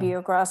 Maybe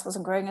your grass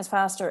wasn't growing as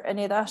fast, or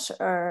any of that,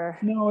 or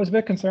no? I was a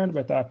bit concerned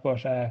about that,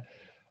 but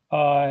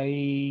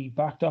I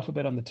backed off a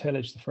bit on the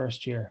tillage the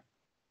first year.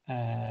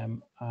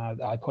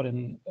 I put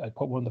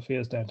one of the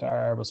fields down to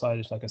arable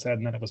silage, like I said,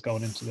 and then it was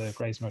going into the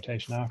grazing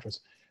rotation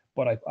afterwards.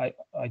 But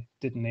I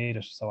didn't need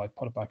it, so I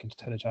put it back into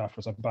tillage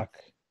afterwards. I'm back,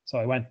 so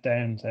I went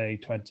down say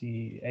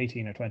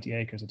 18 or 20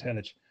 acres of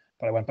tillage,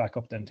 but I went back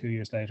up then 2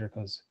 years later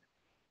because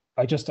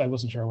I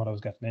wasn't sure what I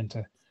was getting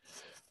into.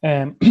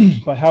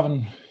 By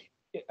having,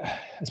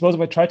 I suppose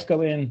if I tried to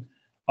go in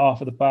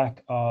off of the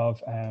back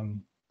of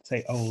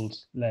say old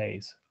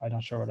lays, I'm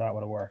not sure that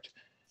would have worked.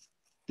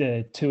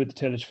 The two of the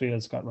tillage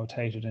fields got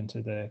rotated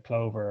into the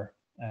clover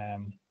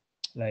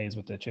lays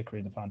with the chicory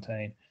and the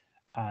plantain,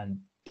 and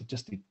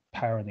just the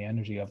power and the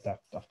energy of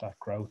that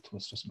growth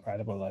was just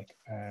incredible. Like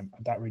and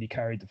that really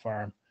carried the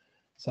farm.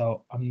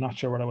 So I'm not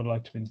sure what I would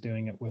like to have been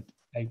doing it with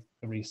the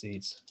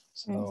reseeds.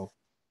 So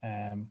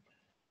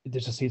it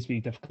just seems to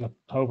be difficult.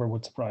 Clover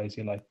would surprise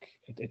you. Like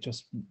it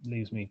just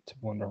leaves me to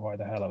wonder why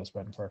the hell I was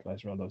spreading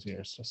fertilizer all those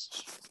years,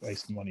 just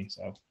wasting money.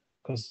 So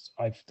because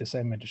I've the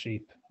same amount of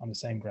sheep on the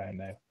same ground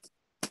now,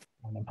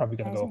 and I'm probably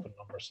going to go up in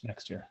numbers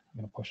next year. I'm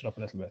going to push it up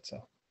a little bit.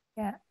 So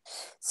yeah,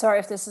 sorry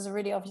if this is a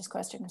really obvious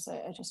question because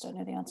I just don't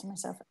know the answer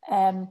myself.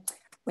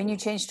 When you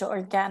changed to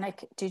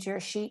organic, did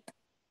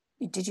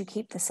you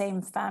keep the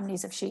same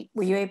families of sheep?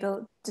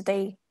 Did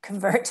they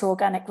convert to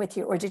organic with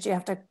you, or did you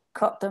have to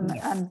cut them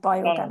and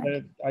buy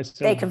organic?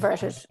 They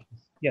converted.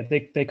 Yeah,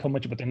 they come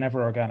with you, but they're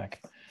never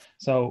organic.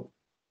 So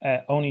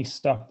only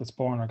stock that's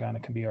born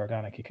organic can be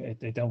organic.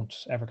 They don't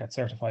ever get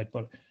certified,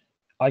 but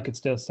I could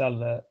still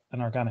sell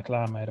an organic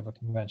lamb out of a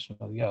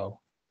conventional ewe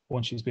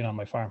once she's been on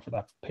my farm for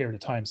that period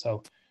of time.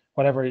 So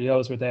whatever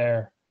ewes were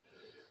there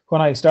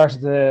when I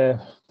started the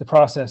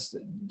process,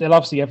 they'll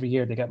obviously every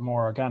year they get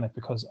more organic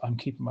because I'm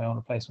keeping my own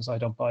replacements. I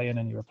don't buy in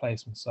any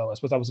replacements. So I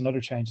suppose that was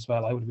another change as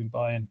well. I would have been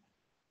buying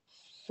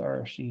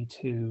 30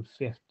 to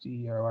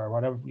 50 or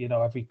whatever,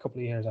 every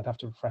couple of years I'd have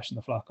to freshen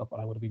the flock up,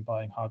 and I would have been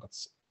buying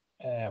hoggets.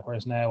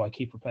 Whereas now I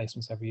keep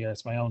replacements every year.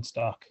 It's my own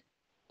stock.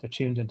 They're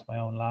tuned into my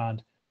own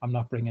land. I'm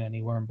not bringing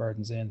any worm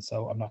burdens in,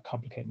 so I'm not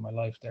complicating my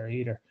life there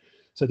either.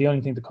 So the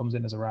only thing that comes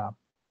in is a ram.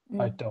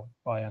 I don't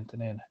buy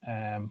anything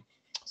in.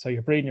 So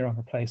you're breeding your own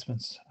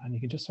replacements, and you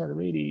can just sort of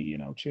really,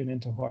 tune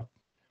into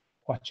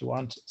what you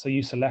want. So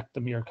you select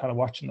them. You're kind of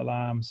watching the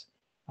lambs,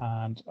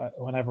 and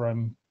whenever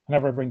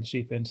I bring the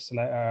sheep in to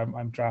select,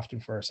 I'm drafting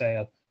for a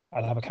sale,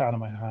 I'll have a can in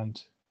my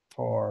hand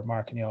for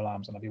marking ewe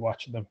lambs, and I'll be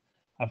watching them.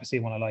 If I see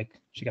one I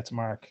like, she gets a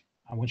mark,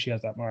 and when she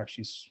has that mark,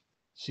 she's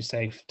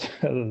safe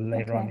till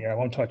later on in the year. I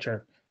won't touch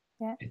her.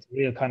 Yeah. It's a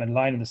real kind of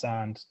line in the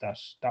sand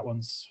that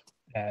one's.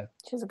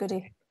 She's a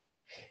goodie.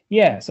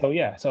 Yeah. So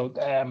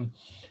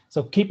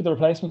keeping the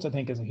replacements, I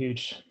think, is a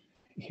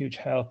huge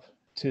help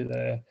to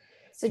the.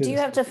 So do you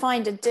have to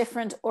find a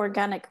different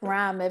organic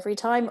ram every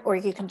time, or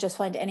you can just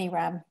find any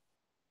ram?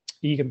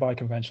 You can buy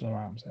conventional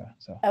rams, yeah.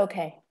 So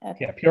okay.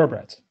 Yeah,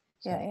 purebreds.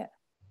 So.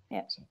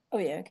 Yeah. So. Oh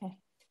yeah, okay.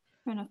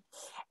 Fair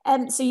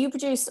enough. So you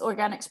produce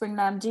organic spring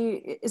lamb.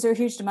 Is there a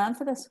huge demand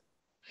for this?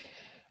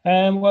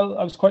 Well,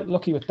 I was quite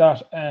lucky with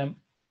that.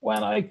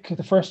 When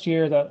the first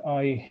year that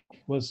I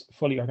was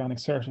fully organic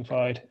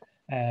certified,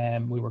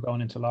 we were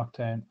going into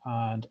lockdown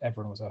and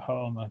everyone was at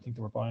home. I think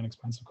they were buying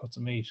expensive cuts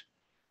of meat.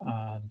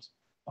 And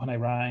when I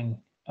rang,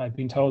 I'd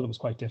been told it was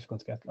quite difficult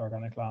to get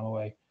organic lamb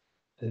away.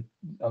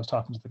 I was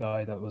talking to the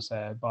guy that was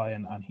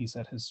buying, and he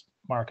said his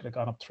market had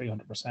gone up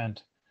 300%.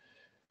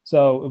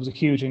 So it was a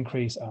huge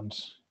increase. And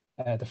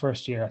the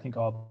first year, I think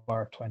all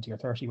bar 20 or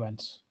 30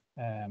 went,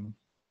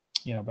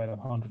 about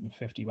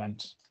 150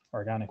 went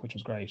organic, which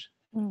was great.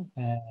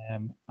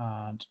 And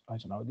I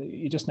don't know,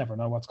 you just never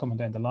know what's coming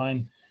down the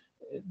line.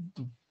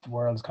 the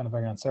world is kind of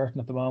very uncertain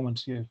at the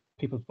moment.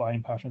 People's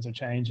buying patterns are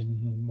changing,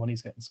 and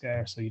money's getting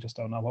scarce, so you just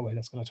don't know what way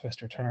that's going to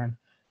twist or turn.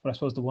 But I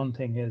suppose the one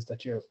thing is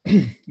that you're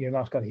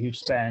not got a huge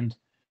spend,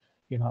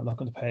 you're not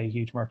looking to pay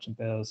huge merchant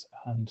bills,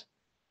 and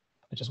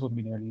I just wouldn't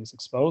be nearly as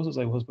exposed as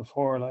I was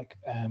before. Like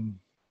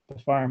the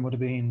farm would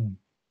have been,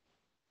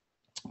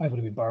 I would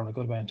have been borrowing a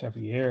good amount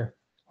every year,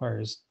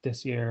 whereas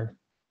this year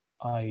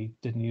I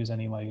didn't use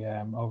any of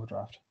my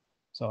overdraft,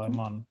 so I'm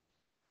on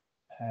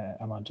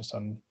just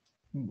on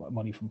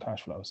money from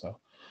cash flow. So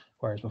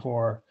whereas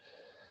before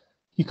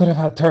you could have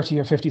had 30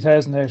 or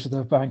 50,000 out of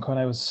the bank when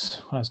I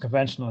was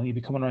conventional, and you'd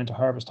be coming around to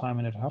harvest time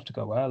and it'd have to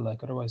go well,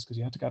 like otherwise, because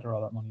you had to gather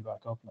all that money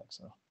back up, like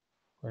so.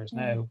 Whereas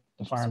now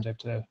the farm's able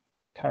to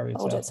carry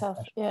itself.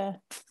 Yeah.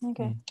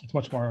 Okay. It's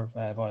much more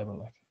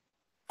viable.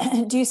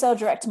 Like, do you sell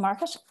direct to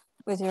market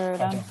with your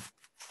lamb?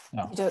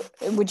 No.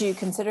 Would you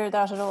consider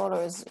that at all,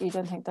 or you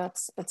don't think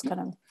it's kind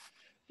of?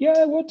 Yeah,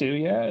 I would do.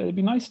 Yeah, it'd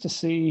be nice to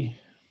see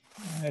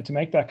to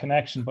make that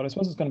connection, but I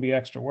suppose it's going to be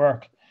extra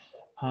work,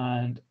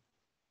 and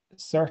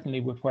certainly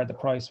with where the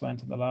price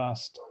went in the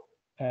last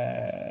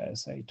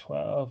say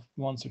 12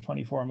 months or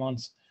 24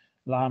 months,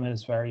 lamb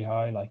is very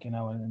high, like, you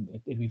know, and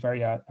it'd be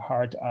very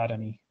hard to add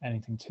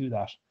anything to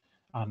that.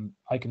 And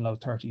I can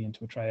load 30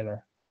 into a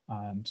trailer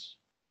and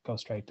go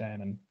straight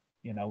down, and,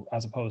 you know,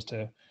 as opposed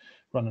to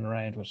running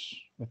around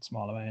with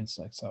small amounts,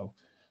 like, so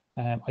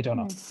I don't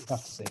know. You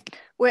have to see.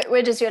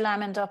 Where does your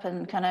lamb end up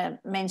in kind of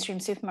mainstream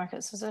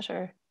supermarkets, is it,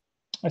 or?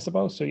 I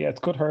suppose so, yeah. It's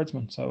good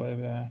herdsman, so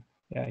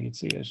yeah, you'd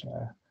see it.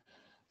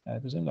 I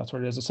presume that's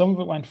where it is. Some of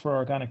it went for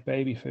organic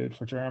baby food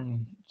for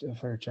Germany. They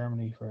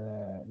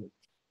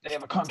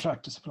have a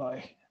contract to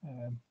supply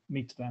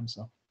meat to them.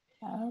 So.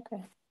 Oh,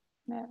 okay.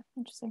 Yeah,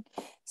 interesting.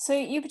 So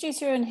you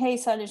produce your own hay,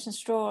 silage, and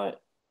straw,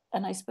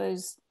 and I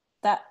suppose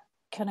that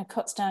kind of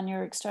cuts down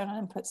your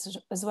external inputs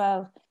as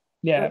well.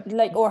 Yeah.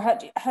 Or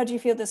how do you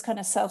feel this kind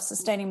of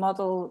self-sustaining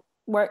model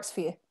works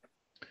for you?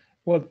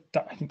 Well,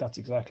 I think that's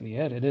exactly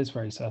it. It is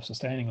very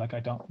self-sustaining. Like,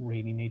 I don't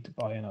really need to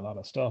buy in a lot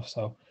of stuff.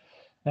 So,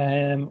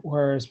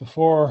 whereas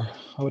before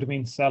I would have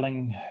been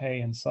selling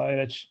hay and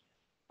silage,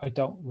 I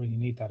don't really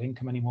need that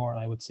income anymore, and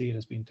I would see it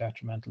as being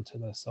detrimental to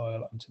the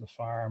soil and to the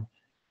farm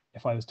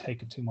if I was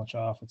taking too much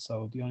off it.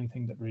 So the only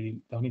thing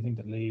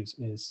that leaves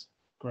is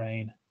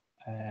grain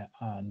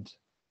and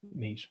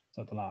meat,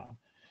 so the lamb.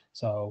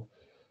 So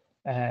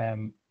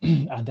and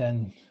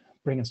then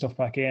bringing stuff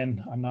back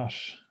in, I'm not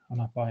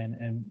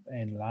buying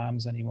in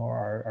lambs anymore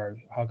or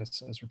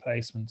hoggets as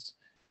replacements.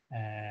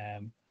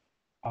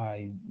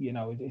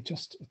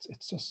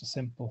 It's just a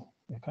simple,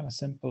 kind of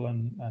simple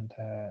and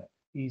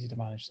easy to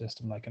manage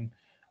system. Like, and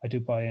I do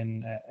buy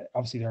in.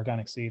 Obviously, the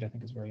organic seed I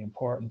think is very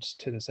important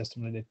to the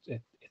system.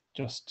 It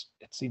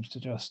seems to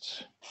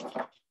just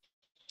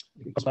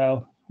goes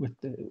well with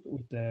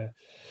the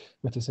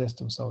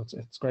system. So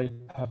it's great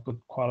to have good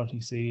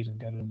quality seed and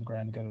get it in the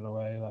ground and get it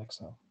away. Like,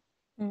 so.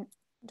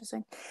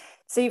 Interesting.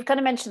 So you've kind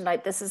of mentioned,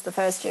 like, this is the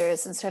first year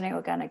since turning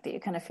organic that you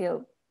kind of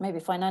feel maybe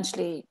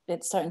financially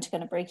it's starting to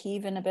kind of break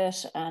even a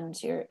bit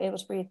and you're able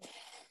to breathe.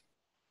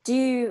 Do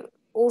you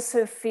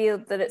also feel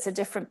that it's a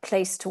different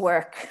place to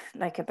work,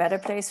 like a better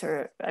place?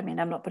 Or, I mean,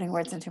 I'm not putting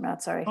words into your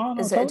mouth, sorry. Oh,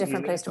 no, is it a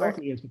different place to work?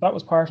 Is, but that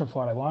was part of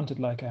what I wanted.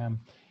 Like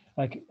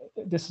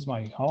this is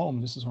my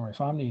home, this is where my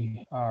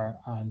family are,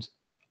 and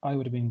I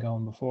would have been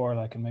going before,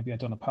 like, and maybe I'd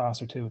done a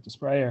pass or two with the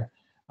sprayer,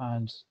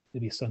 and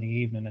it'd be a sunny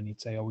evening and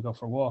you'd say, oh, we go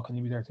for a walk, and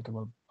you'd be there thinking,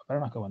 well, I better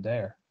not go in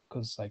there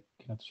because, like,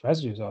 you know, there's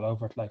residues all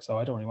over it, like, so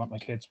I don't really want my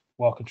kids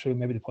walking through.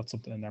 Maybe they put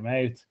something in their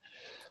mouth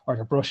or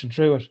they're brushing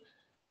through it.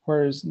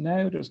 Whereas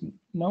now there's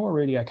nowhere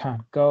really I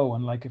can't go.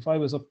 And like, if I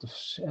was up to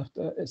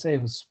say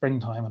it was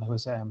springtime and I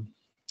was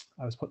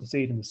putting the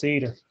seed in the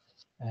cedar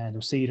and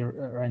there's seed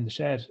around the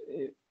shed,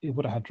 it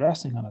would have had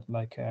dressing on it.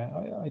 Like,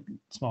 I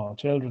small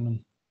children, and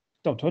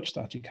don't touch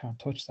that. You can't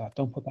touch that.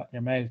 Don't put that in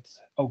your mouth.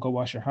 Oh, go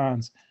wash your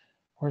hands.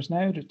 Whereas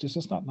now there's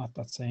just not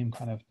that same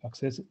kind of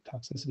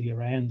toxicity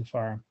around the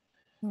farm,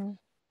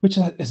 which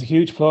is a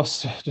huge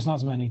plus. There's not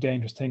as many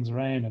dangerous things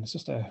around, and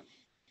it's a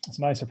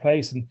nicer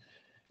place. And,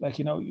 like,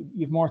 you know,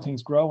 you've more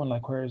things growing,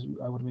 like, whereas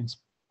I would have been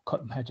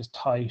cutting hedges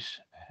tight,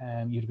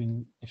 and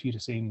if you'd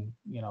have seen,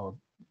 you know,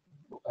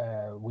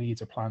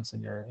 weeds or plants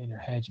in your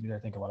hedge, you'd be there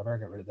thinking, well, I better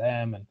get rid of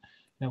them. And,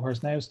 you know,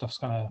 whereas now stuff's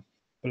kind of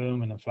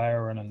blooming and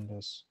flowering, and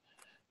there's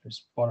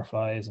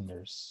butterflies and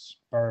there's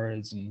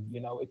birds, and, you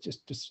know, it's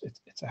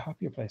a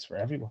happier place for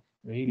everyone,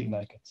 really.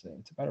 Like, it's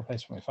a better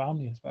place for my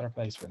family, it's a better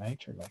place for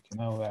nature, like, you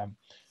know,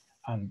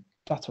 and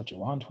that's what you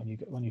want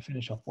when you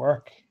finish up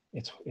work.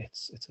 It's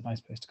a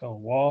nice place to go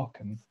and walk,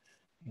 and,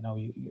 you know,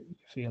 you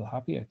feel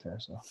happy out there.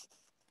 So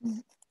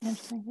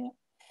interesting. Yeah.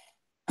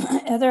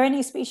 Are there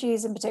any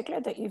species in particular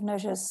that you've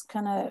noticed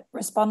kind of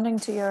responding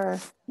to your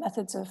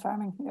methods of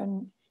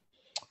farming?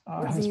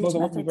 I suppose I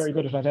wouldn't be very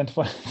good at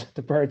identifying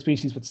the bird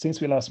species, but there seems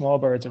to be a lot of small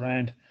birds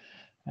around.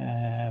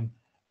 Yeah,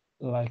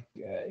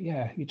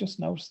 you just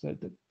notice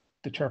the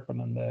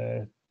chirping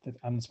and and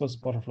I suppose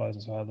butterflies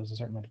as well. There's a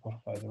certain amount of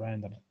butterflies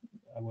around that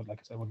I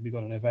wouldn't be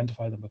good at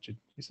identifying them, but you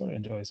sort of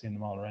enjoy seeing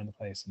them all around the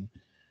place. And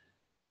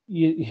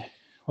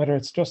whether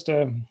it's just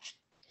a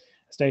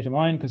state of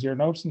mind because you're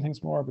noticing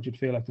things more, but you'd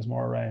feel like there's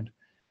more around.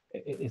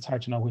 It's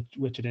hard to know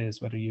which it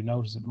is, whether you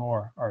notice it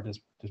more or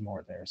there's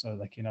more there. So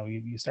like, you know,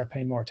 you start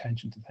paying more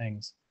attention to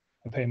things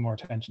and paying more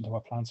attention to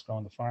what plants grow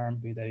on the farm,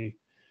 be they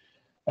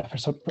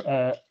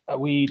a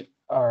weed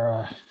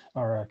or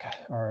a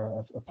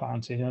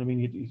plant. You know what I mean?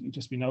 You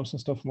just be noticing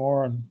stuff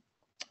more and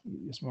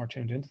you're just more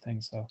tuned into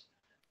things. So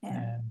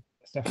yeah,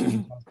 it's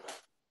definitely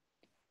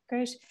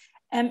great.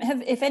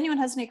 If anyone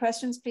has any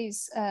questions,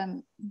 please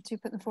do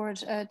put them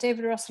forward.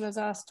 David Russell has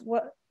asked,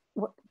 what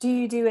do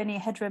you do any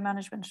hedgerow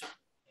management?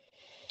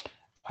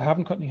 I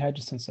haven't cut any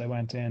hedges since I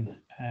went in.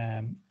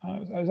 I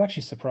was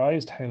actually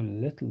surprised how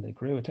little they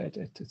grew.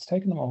 It's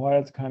taken them a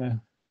while to kind of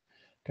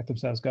get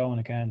themselves going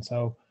again.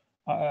 So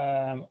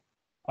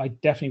I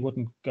definitely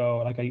wouldn't go,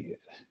 like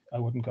I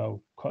wouldn't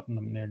go cutting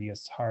them nearly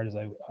as hard as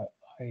I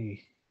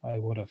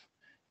would have.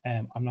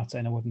 I'm not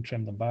saying I wouldn't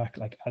trim them back,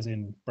 like as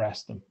in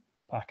breast them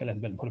back a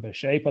little bit and put a bit of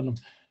shape on them,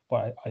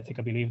 but I think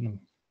I'd be leaving them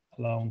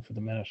alone for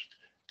the minute.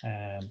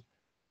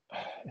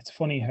 It's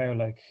funny how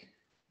like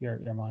your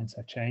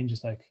mindset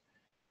changes. Like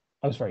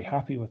I was very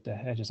happy with the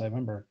hedges. I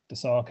remember the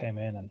saw came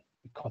in and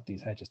we cut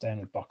these hedges down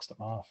and boxed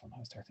them off, and I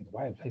was there thinking,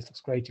 wow, the place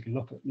looks great. You can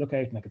look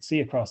out and I could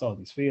see across all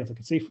these fields. I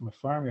could see from my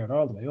farmyard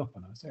all the way up,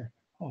 and I was there,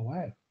 oh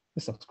wow,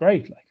 this looks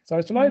great. Like, so I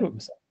was delighted with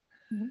myself.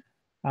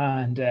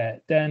 And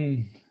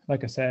then,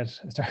 like I said,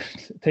 I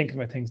started thinking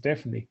about things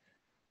differently.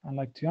 And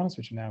like, to be honest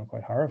with you now, I'm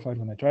quite horrified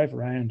when I drive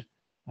around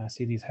and I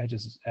see these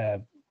hedges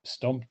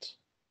stumped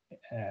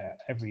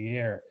every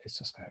year. It's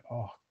just like,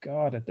 oh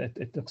God,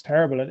 it looks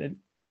terrible.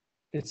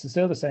 It's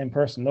still the same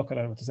person looking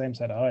at it with the same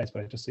set of eyes,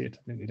 but I just see it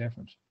completely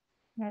different.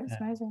 Yeah, it's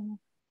amazing.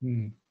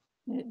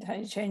 How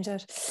you change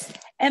that.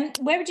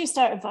 Where would you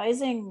start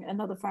advising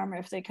another farmer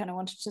if they kind of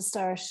wanted to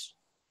start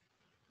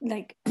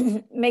like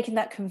making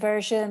that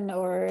conversion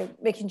or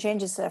making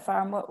changes to their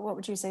farm? What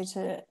would you say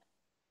to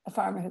a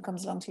farmer who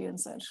comes along to you and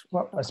said,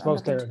 well, I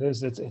suppose there it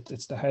is.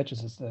 It's the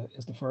hedges is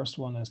the first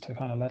one, is to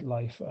kind of let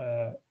life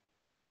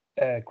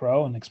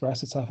grow and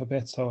express itself a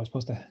bit. So I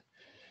suppose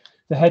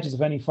the hedges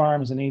of any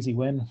farm is an easy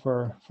win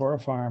for a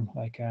farm.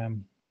 Like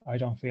I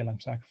don't feel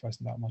I'm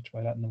sacrificing that much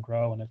by letting them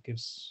grow, and it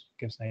gives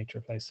nature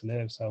a place to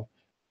live. So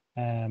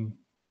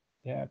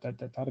yeah,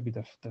 that'd be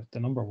the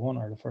number one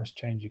or the first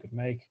change you could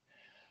make.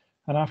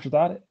 And after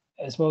that,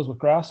 I suppose with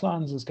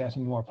grasslands is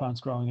getting more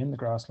plants growing in the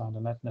grassland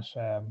and letting it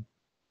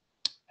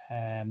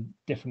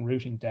different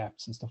rooting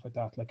depths and stuff like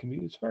that. Like,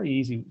 it's very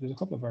easy. There's a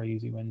couple of very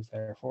easy wins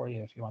there for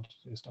you if you wanted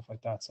to do stuff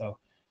like that. So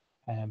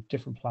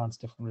different plants,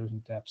 different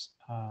rooting depths,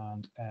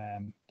 and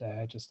the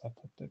hedges, that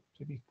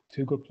would be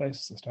two good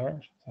places to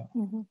start.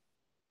 So.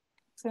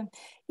 So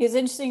it's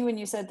interesting when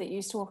you said that you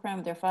used to walk around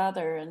with your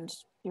father and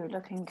you were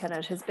looking kind of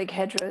at his big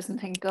hedgerows and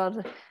think,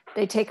 God,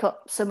 they take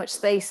up so much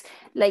space.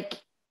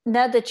 Like,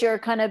 now that you're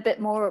kind of a bit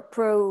more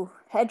pro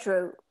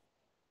hedgerow,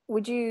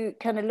 would you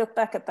kind of look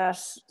back at that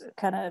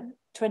kind of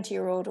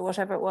 20-year-old or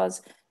whatever it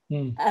was?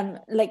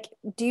 Like,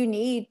 do you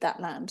need that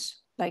land?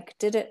 Like,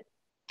 did it?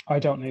 I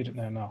don't need it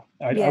now. No,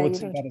 I would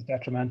say that is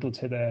detrimental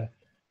to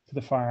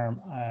the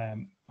farm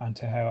and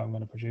to how I'm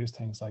going to produce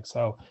things. Like,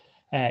 so.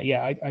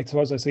 Yeah, I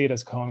suppose I see it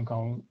as going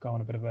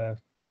a bit of a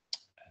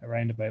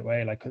roundabout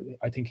way. Like,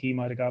 I think he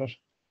might have got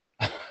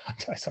it.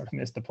 I sort of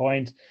missed the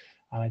point,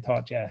 and I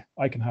thought, yeah,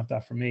 I can have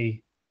that for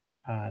me,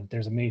 and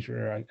there's a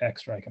meter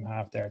extra I can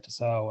have there to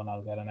sow, and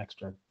I'll get an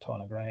extra ton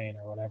of grain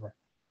or whatever.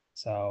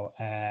 So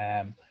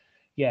yeah,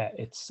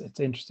 it's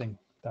interesting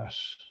that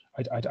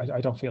I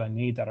don't feel I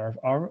need that,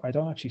 or I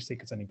don't actually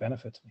think it's any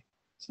benefit to me.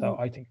 So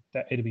I think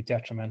that it'd be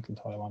detrimental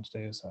to what I want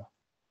to do. So.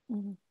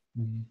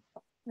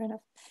 Fair enough.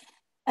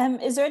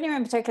 Is there anywhere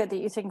in particular that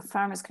you think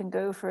farmers can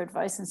go for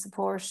advice and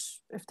support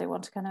if they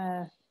want to kind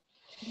of,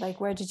 like,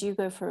 where did you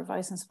go for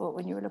advice and support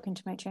when you were looking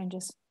to make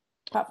changes,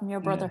 apart from your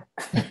brother?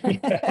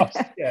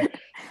 Yeah.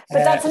 But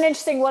that's an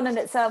interesting one in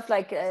itself,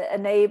 like a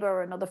neighbor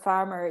or another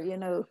farmer, you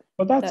know.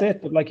 Well, that's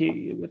it. But like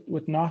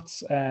with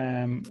Notts,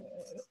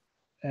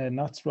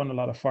 Notts run a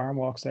lot of farm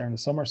walks there in the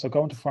summer. So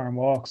going to farm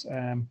walks,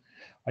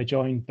 I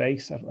joined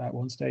BASE at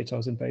one stage. I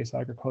was in BASE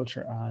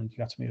Agriculture, and you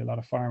got to meet a lot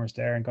of farmers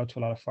there and go to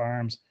a lot of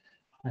farms.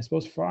 I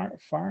suppose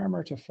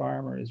farmer to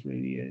farmer is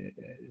really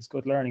is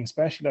good learning,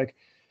 especially like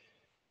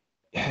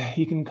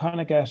you can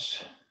kind of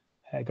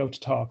go to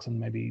talks and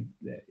maybe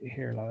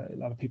hear a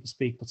lot of people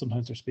speak, but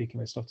sometimes they're speaking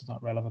about stuff that's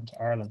not relevant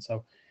to Ireland.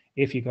 So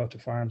if you go to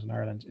farms in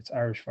Ireland, it's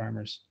Irish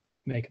farmers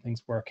making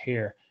things work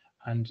here,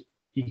 and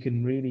you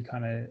can really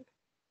kind of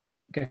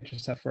get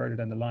yourself further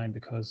down the line,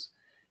 because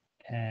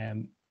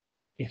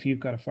if you've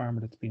got a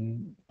farmer that's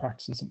been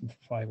practicing something for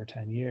 5 or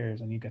 10 years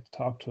and you get to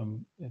talk to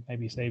him, it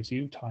maybe saves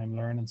you time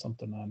learning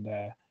something.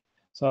 And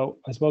so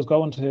I suppose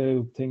going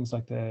to things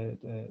like the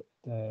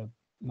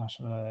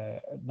national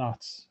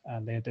Notts,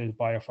 and they do the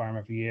BioFarm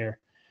every year,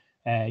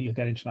 you'll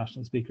get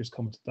international speakers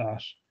coming to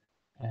that.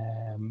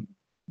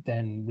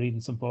 Then reading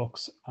some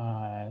books,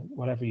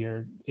 whatever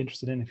you're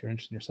interested in, if you're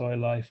interested in your soil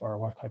life or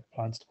what type of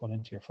plants to put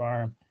into your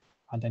farm,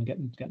 and then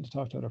getting to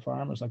talk to other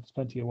farmers. Like, there's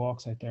plenty of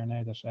walks out there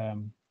now that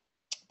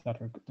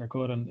that are they're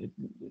good, and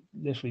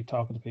literally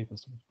talking to people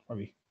is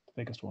probably the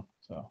biggest one.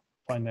 So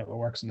finding out what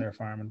works in their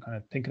farm and kind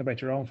of thinking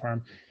about your own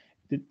farm.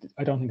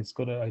 I don't think it's a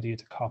good idea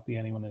to copy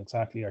anyone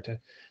exactly, or to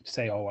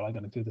say, oh, well, I'm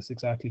going to do this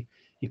exactly.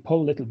 You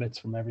pull little bits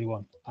from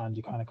everyone and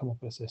you kind of come up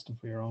with a system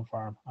for your own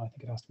farm. And I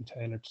think it has to be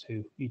tailored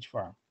to each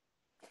farm.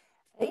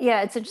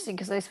 Yeah, it's interesting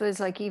because I suppose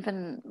like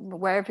even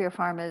wherever your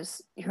farm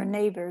is, your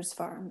neighbor's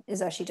farm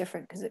is actually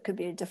different because it could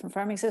be a different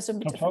farming system, Oh,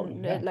 different,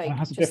 totally, yeah. like and it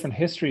has a different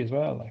history as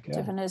well, like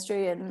different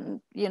history,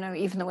 and you know,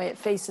 even the way it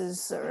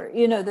faces, or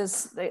you know,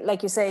 there's,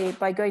 like you say,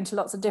 by going to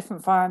lots of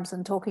different farms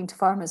and talking to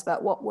farmers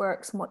about what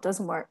works and what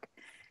doesn't work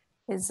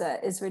is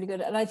really good.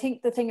 And I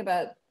think the thing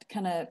about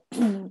kind of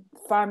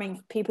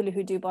farming, people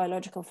who do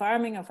biological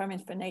farming or farming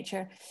for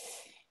nature,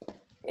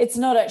 it's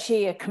not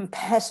actually a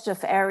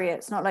competitive area.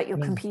 It's not like you're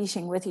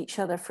competing with each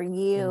other for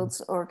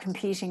yields or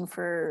competing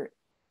for,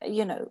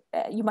 you know,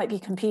 you might be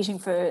competing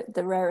for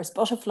the rarest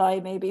butterfly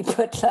maybe,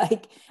 but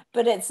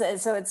it's,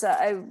 so it's,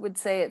 I would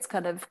say it's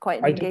kind of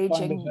quite an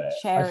engaging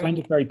sharing. I find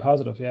it very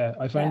positive. Yeah.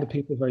 I find the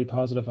people very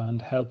positive and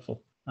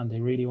helpful, and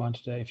they really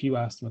wanted to, if you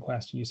asked them a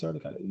question, you sort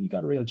of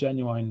got a real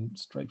genuine,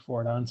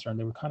 straightforward answer. And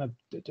they were kind of,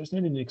 there's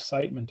nearly an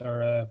excitement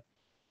or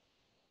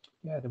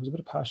there was a bit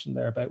of passion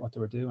there about what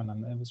they were doing,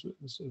 and it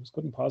was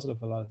good and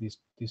positive, a lot of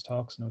these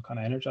talks, and it was kind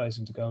of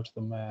energizing to go to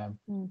them.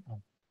 You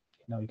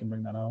know, you can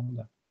bring that home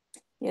then.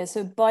 Yeah,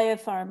 so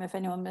BioFarm, if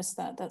anyone missed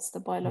that, that's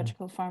the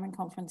biological farming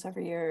conference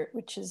every year,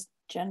 which is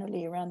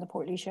generally around the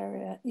Portlaoise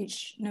area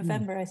each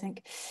November, I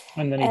think.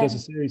 And then he does a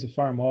series of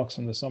farm walks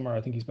in the summer.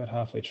 I think he's about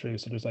halfway through,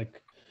 so there's like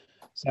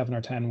 7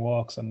 or 10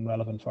 walks on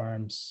relevant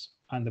farms,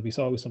 and there'll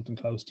be always something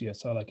close to you.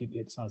 So like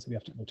it's not as if you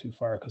have to go too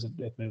far because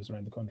it moves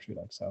around the country,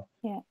 like so.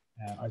 Yeah.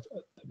 That'd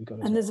be good.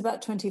 And there's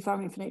about 20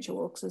 farming for nature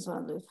walks as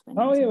well.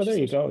 Oh yeah, well there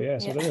you go. Yeah,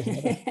 so there is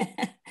another.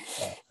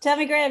 Tell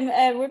me, Graham,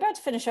 we're about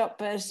to finish up,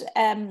 but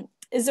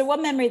is there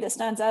one memory that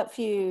stands out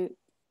for you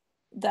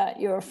that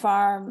your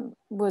farm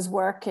was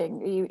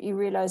working? You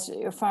realized that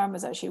your farm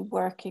was actually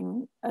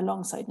working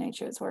alongside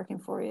nature. It's working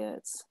for you.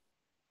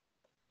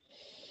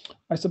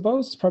 I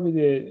suppose it's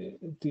probably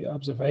the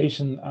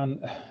observation,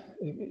 and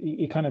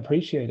you kind of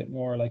appreciate it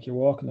more. Like you're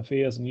walking the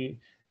fields and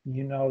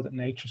you know that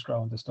nature's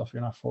growing the stuff.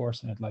 You're not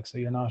forcing it. Like, so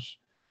you're not,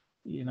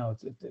 you know,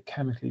 it's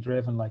chemically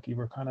driven. Like you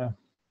were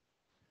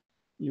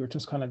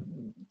just kind of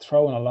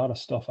throwing a lot of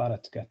stuff at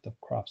it to get the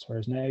crops.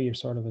 Whereas now you're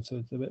sort of, it's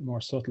a bit more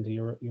subtlety.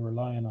 You're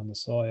relying on the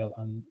soil,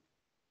 and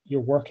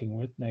you're working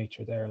with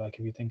nature there. Like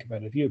if you think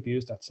about it, if you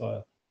abuse that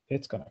soil,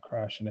 it's going to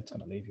crash and it's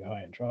going to leave you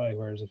high and dry.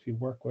 Whereas if you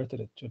work with it,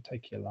 it should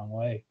take you a long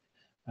way.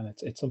 And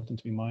it's something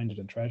to be minded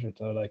and treasured.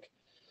 So like,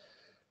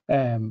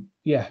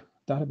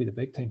 that'd be the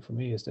big thing for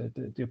me, is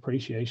the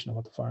appreciation of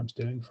what the farm's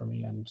doing for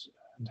me and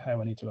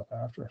how I need to look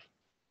after it.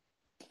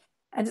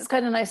 And it's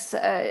kind of nice,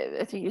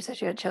 I think you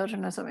said you had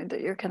children or something,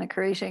 that you're kind of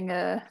creating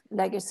a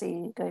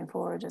legacy going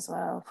forward as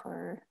well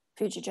for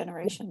future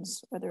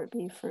generations, whether it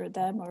be for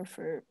them or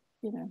for,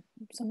 you know,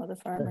 some other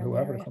farmer. Or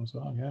whoever comes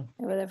along,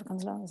 whoever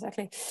comes along,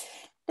 exactly.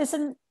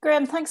 Listen,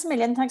 Graham, thanks a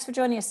million. Thanks for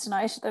joining us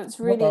tonight. That was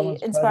really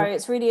inspiring.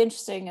 It's really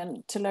interesting,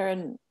 and to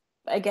learn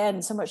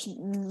again so much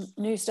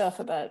new stuff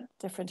about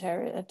different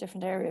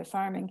area of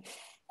farming.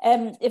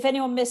 If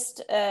anyone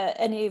missed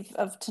any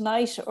of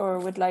tonight or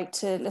would like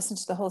to listen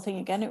to the whole thing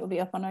again, it will be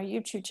up on our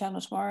YouTube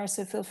channel tomorrow,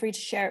 so feel free to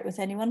share it with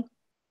anyone.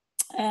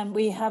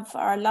 We have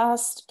our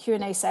last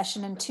Q&A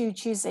session in 2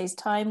 Tuesdays'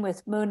 time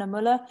with Mona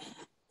Mulla,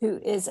 who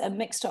is a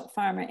mixed up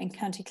farmer in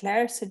County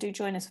Clare. So do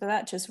join us for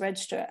that. Just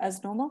register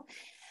as normal.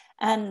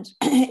 And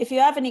if you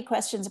have any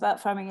questions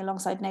about farming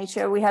alongside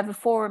nature, we have a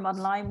forum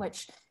online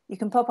which you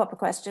can pop up a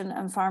question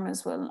and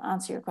farmers will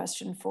answer your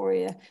question for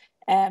you.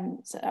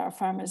 So our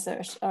farmers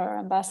are our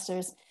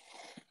ambassadors.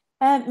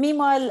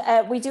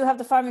 Meanwhile, we do have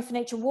the Farming for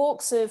Nature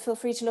walk, so feel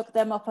free to look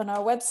them up on our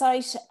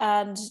website,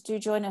 and do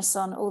join us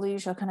on all the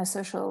usual kind of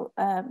social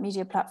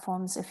media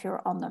platforms if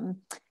you're on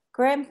them.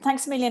 Graham,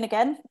 thanks a million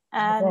again,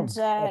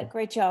 and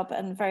great job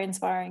and very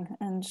inspiring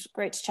and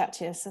great to chat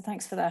to you. So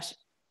thanks for that.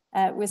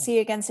 We'll see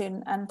you again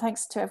soon, and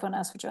thanks to everyone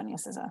else for joining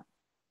us as well.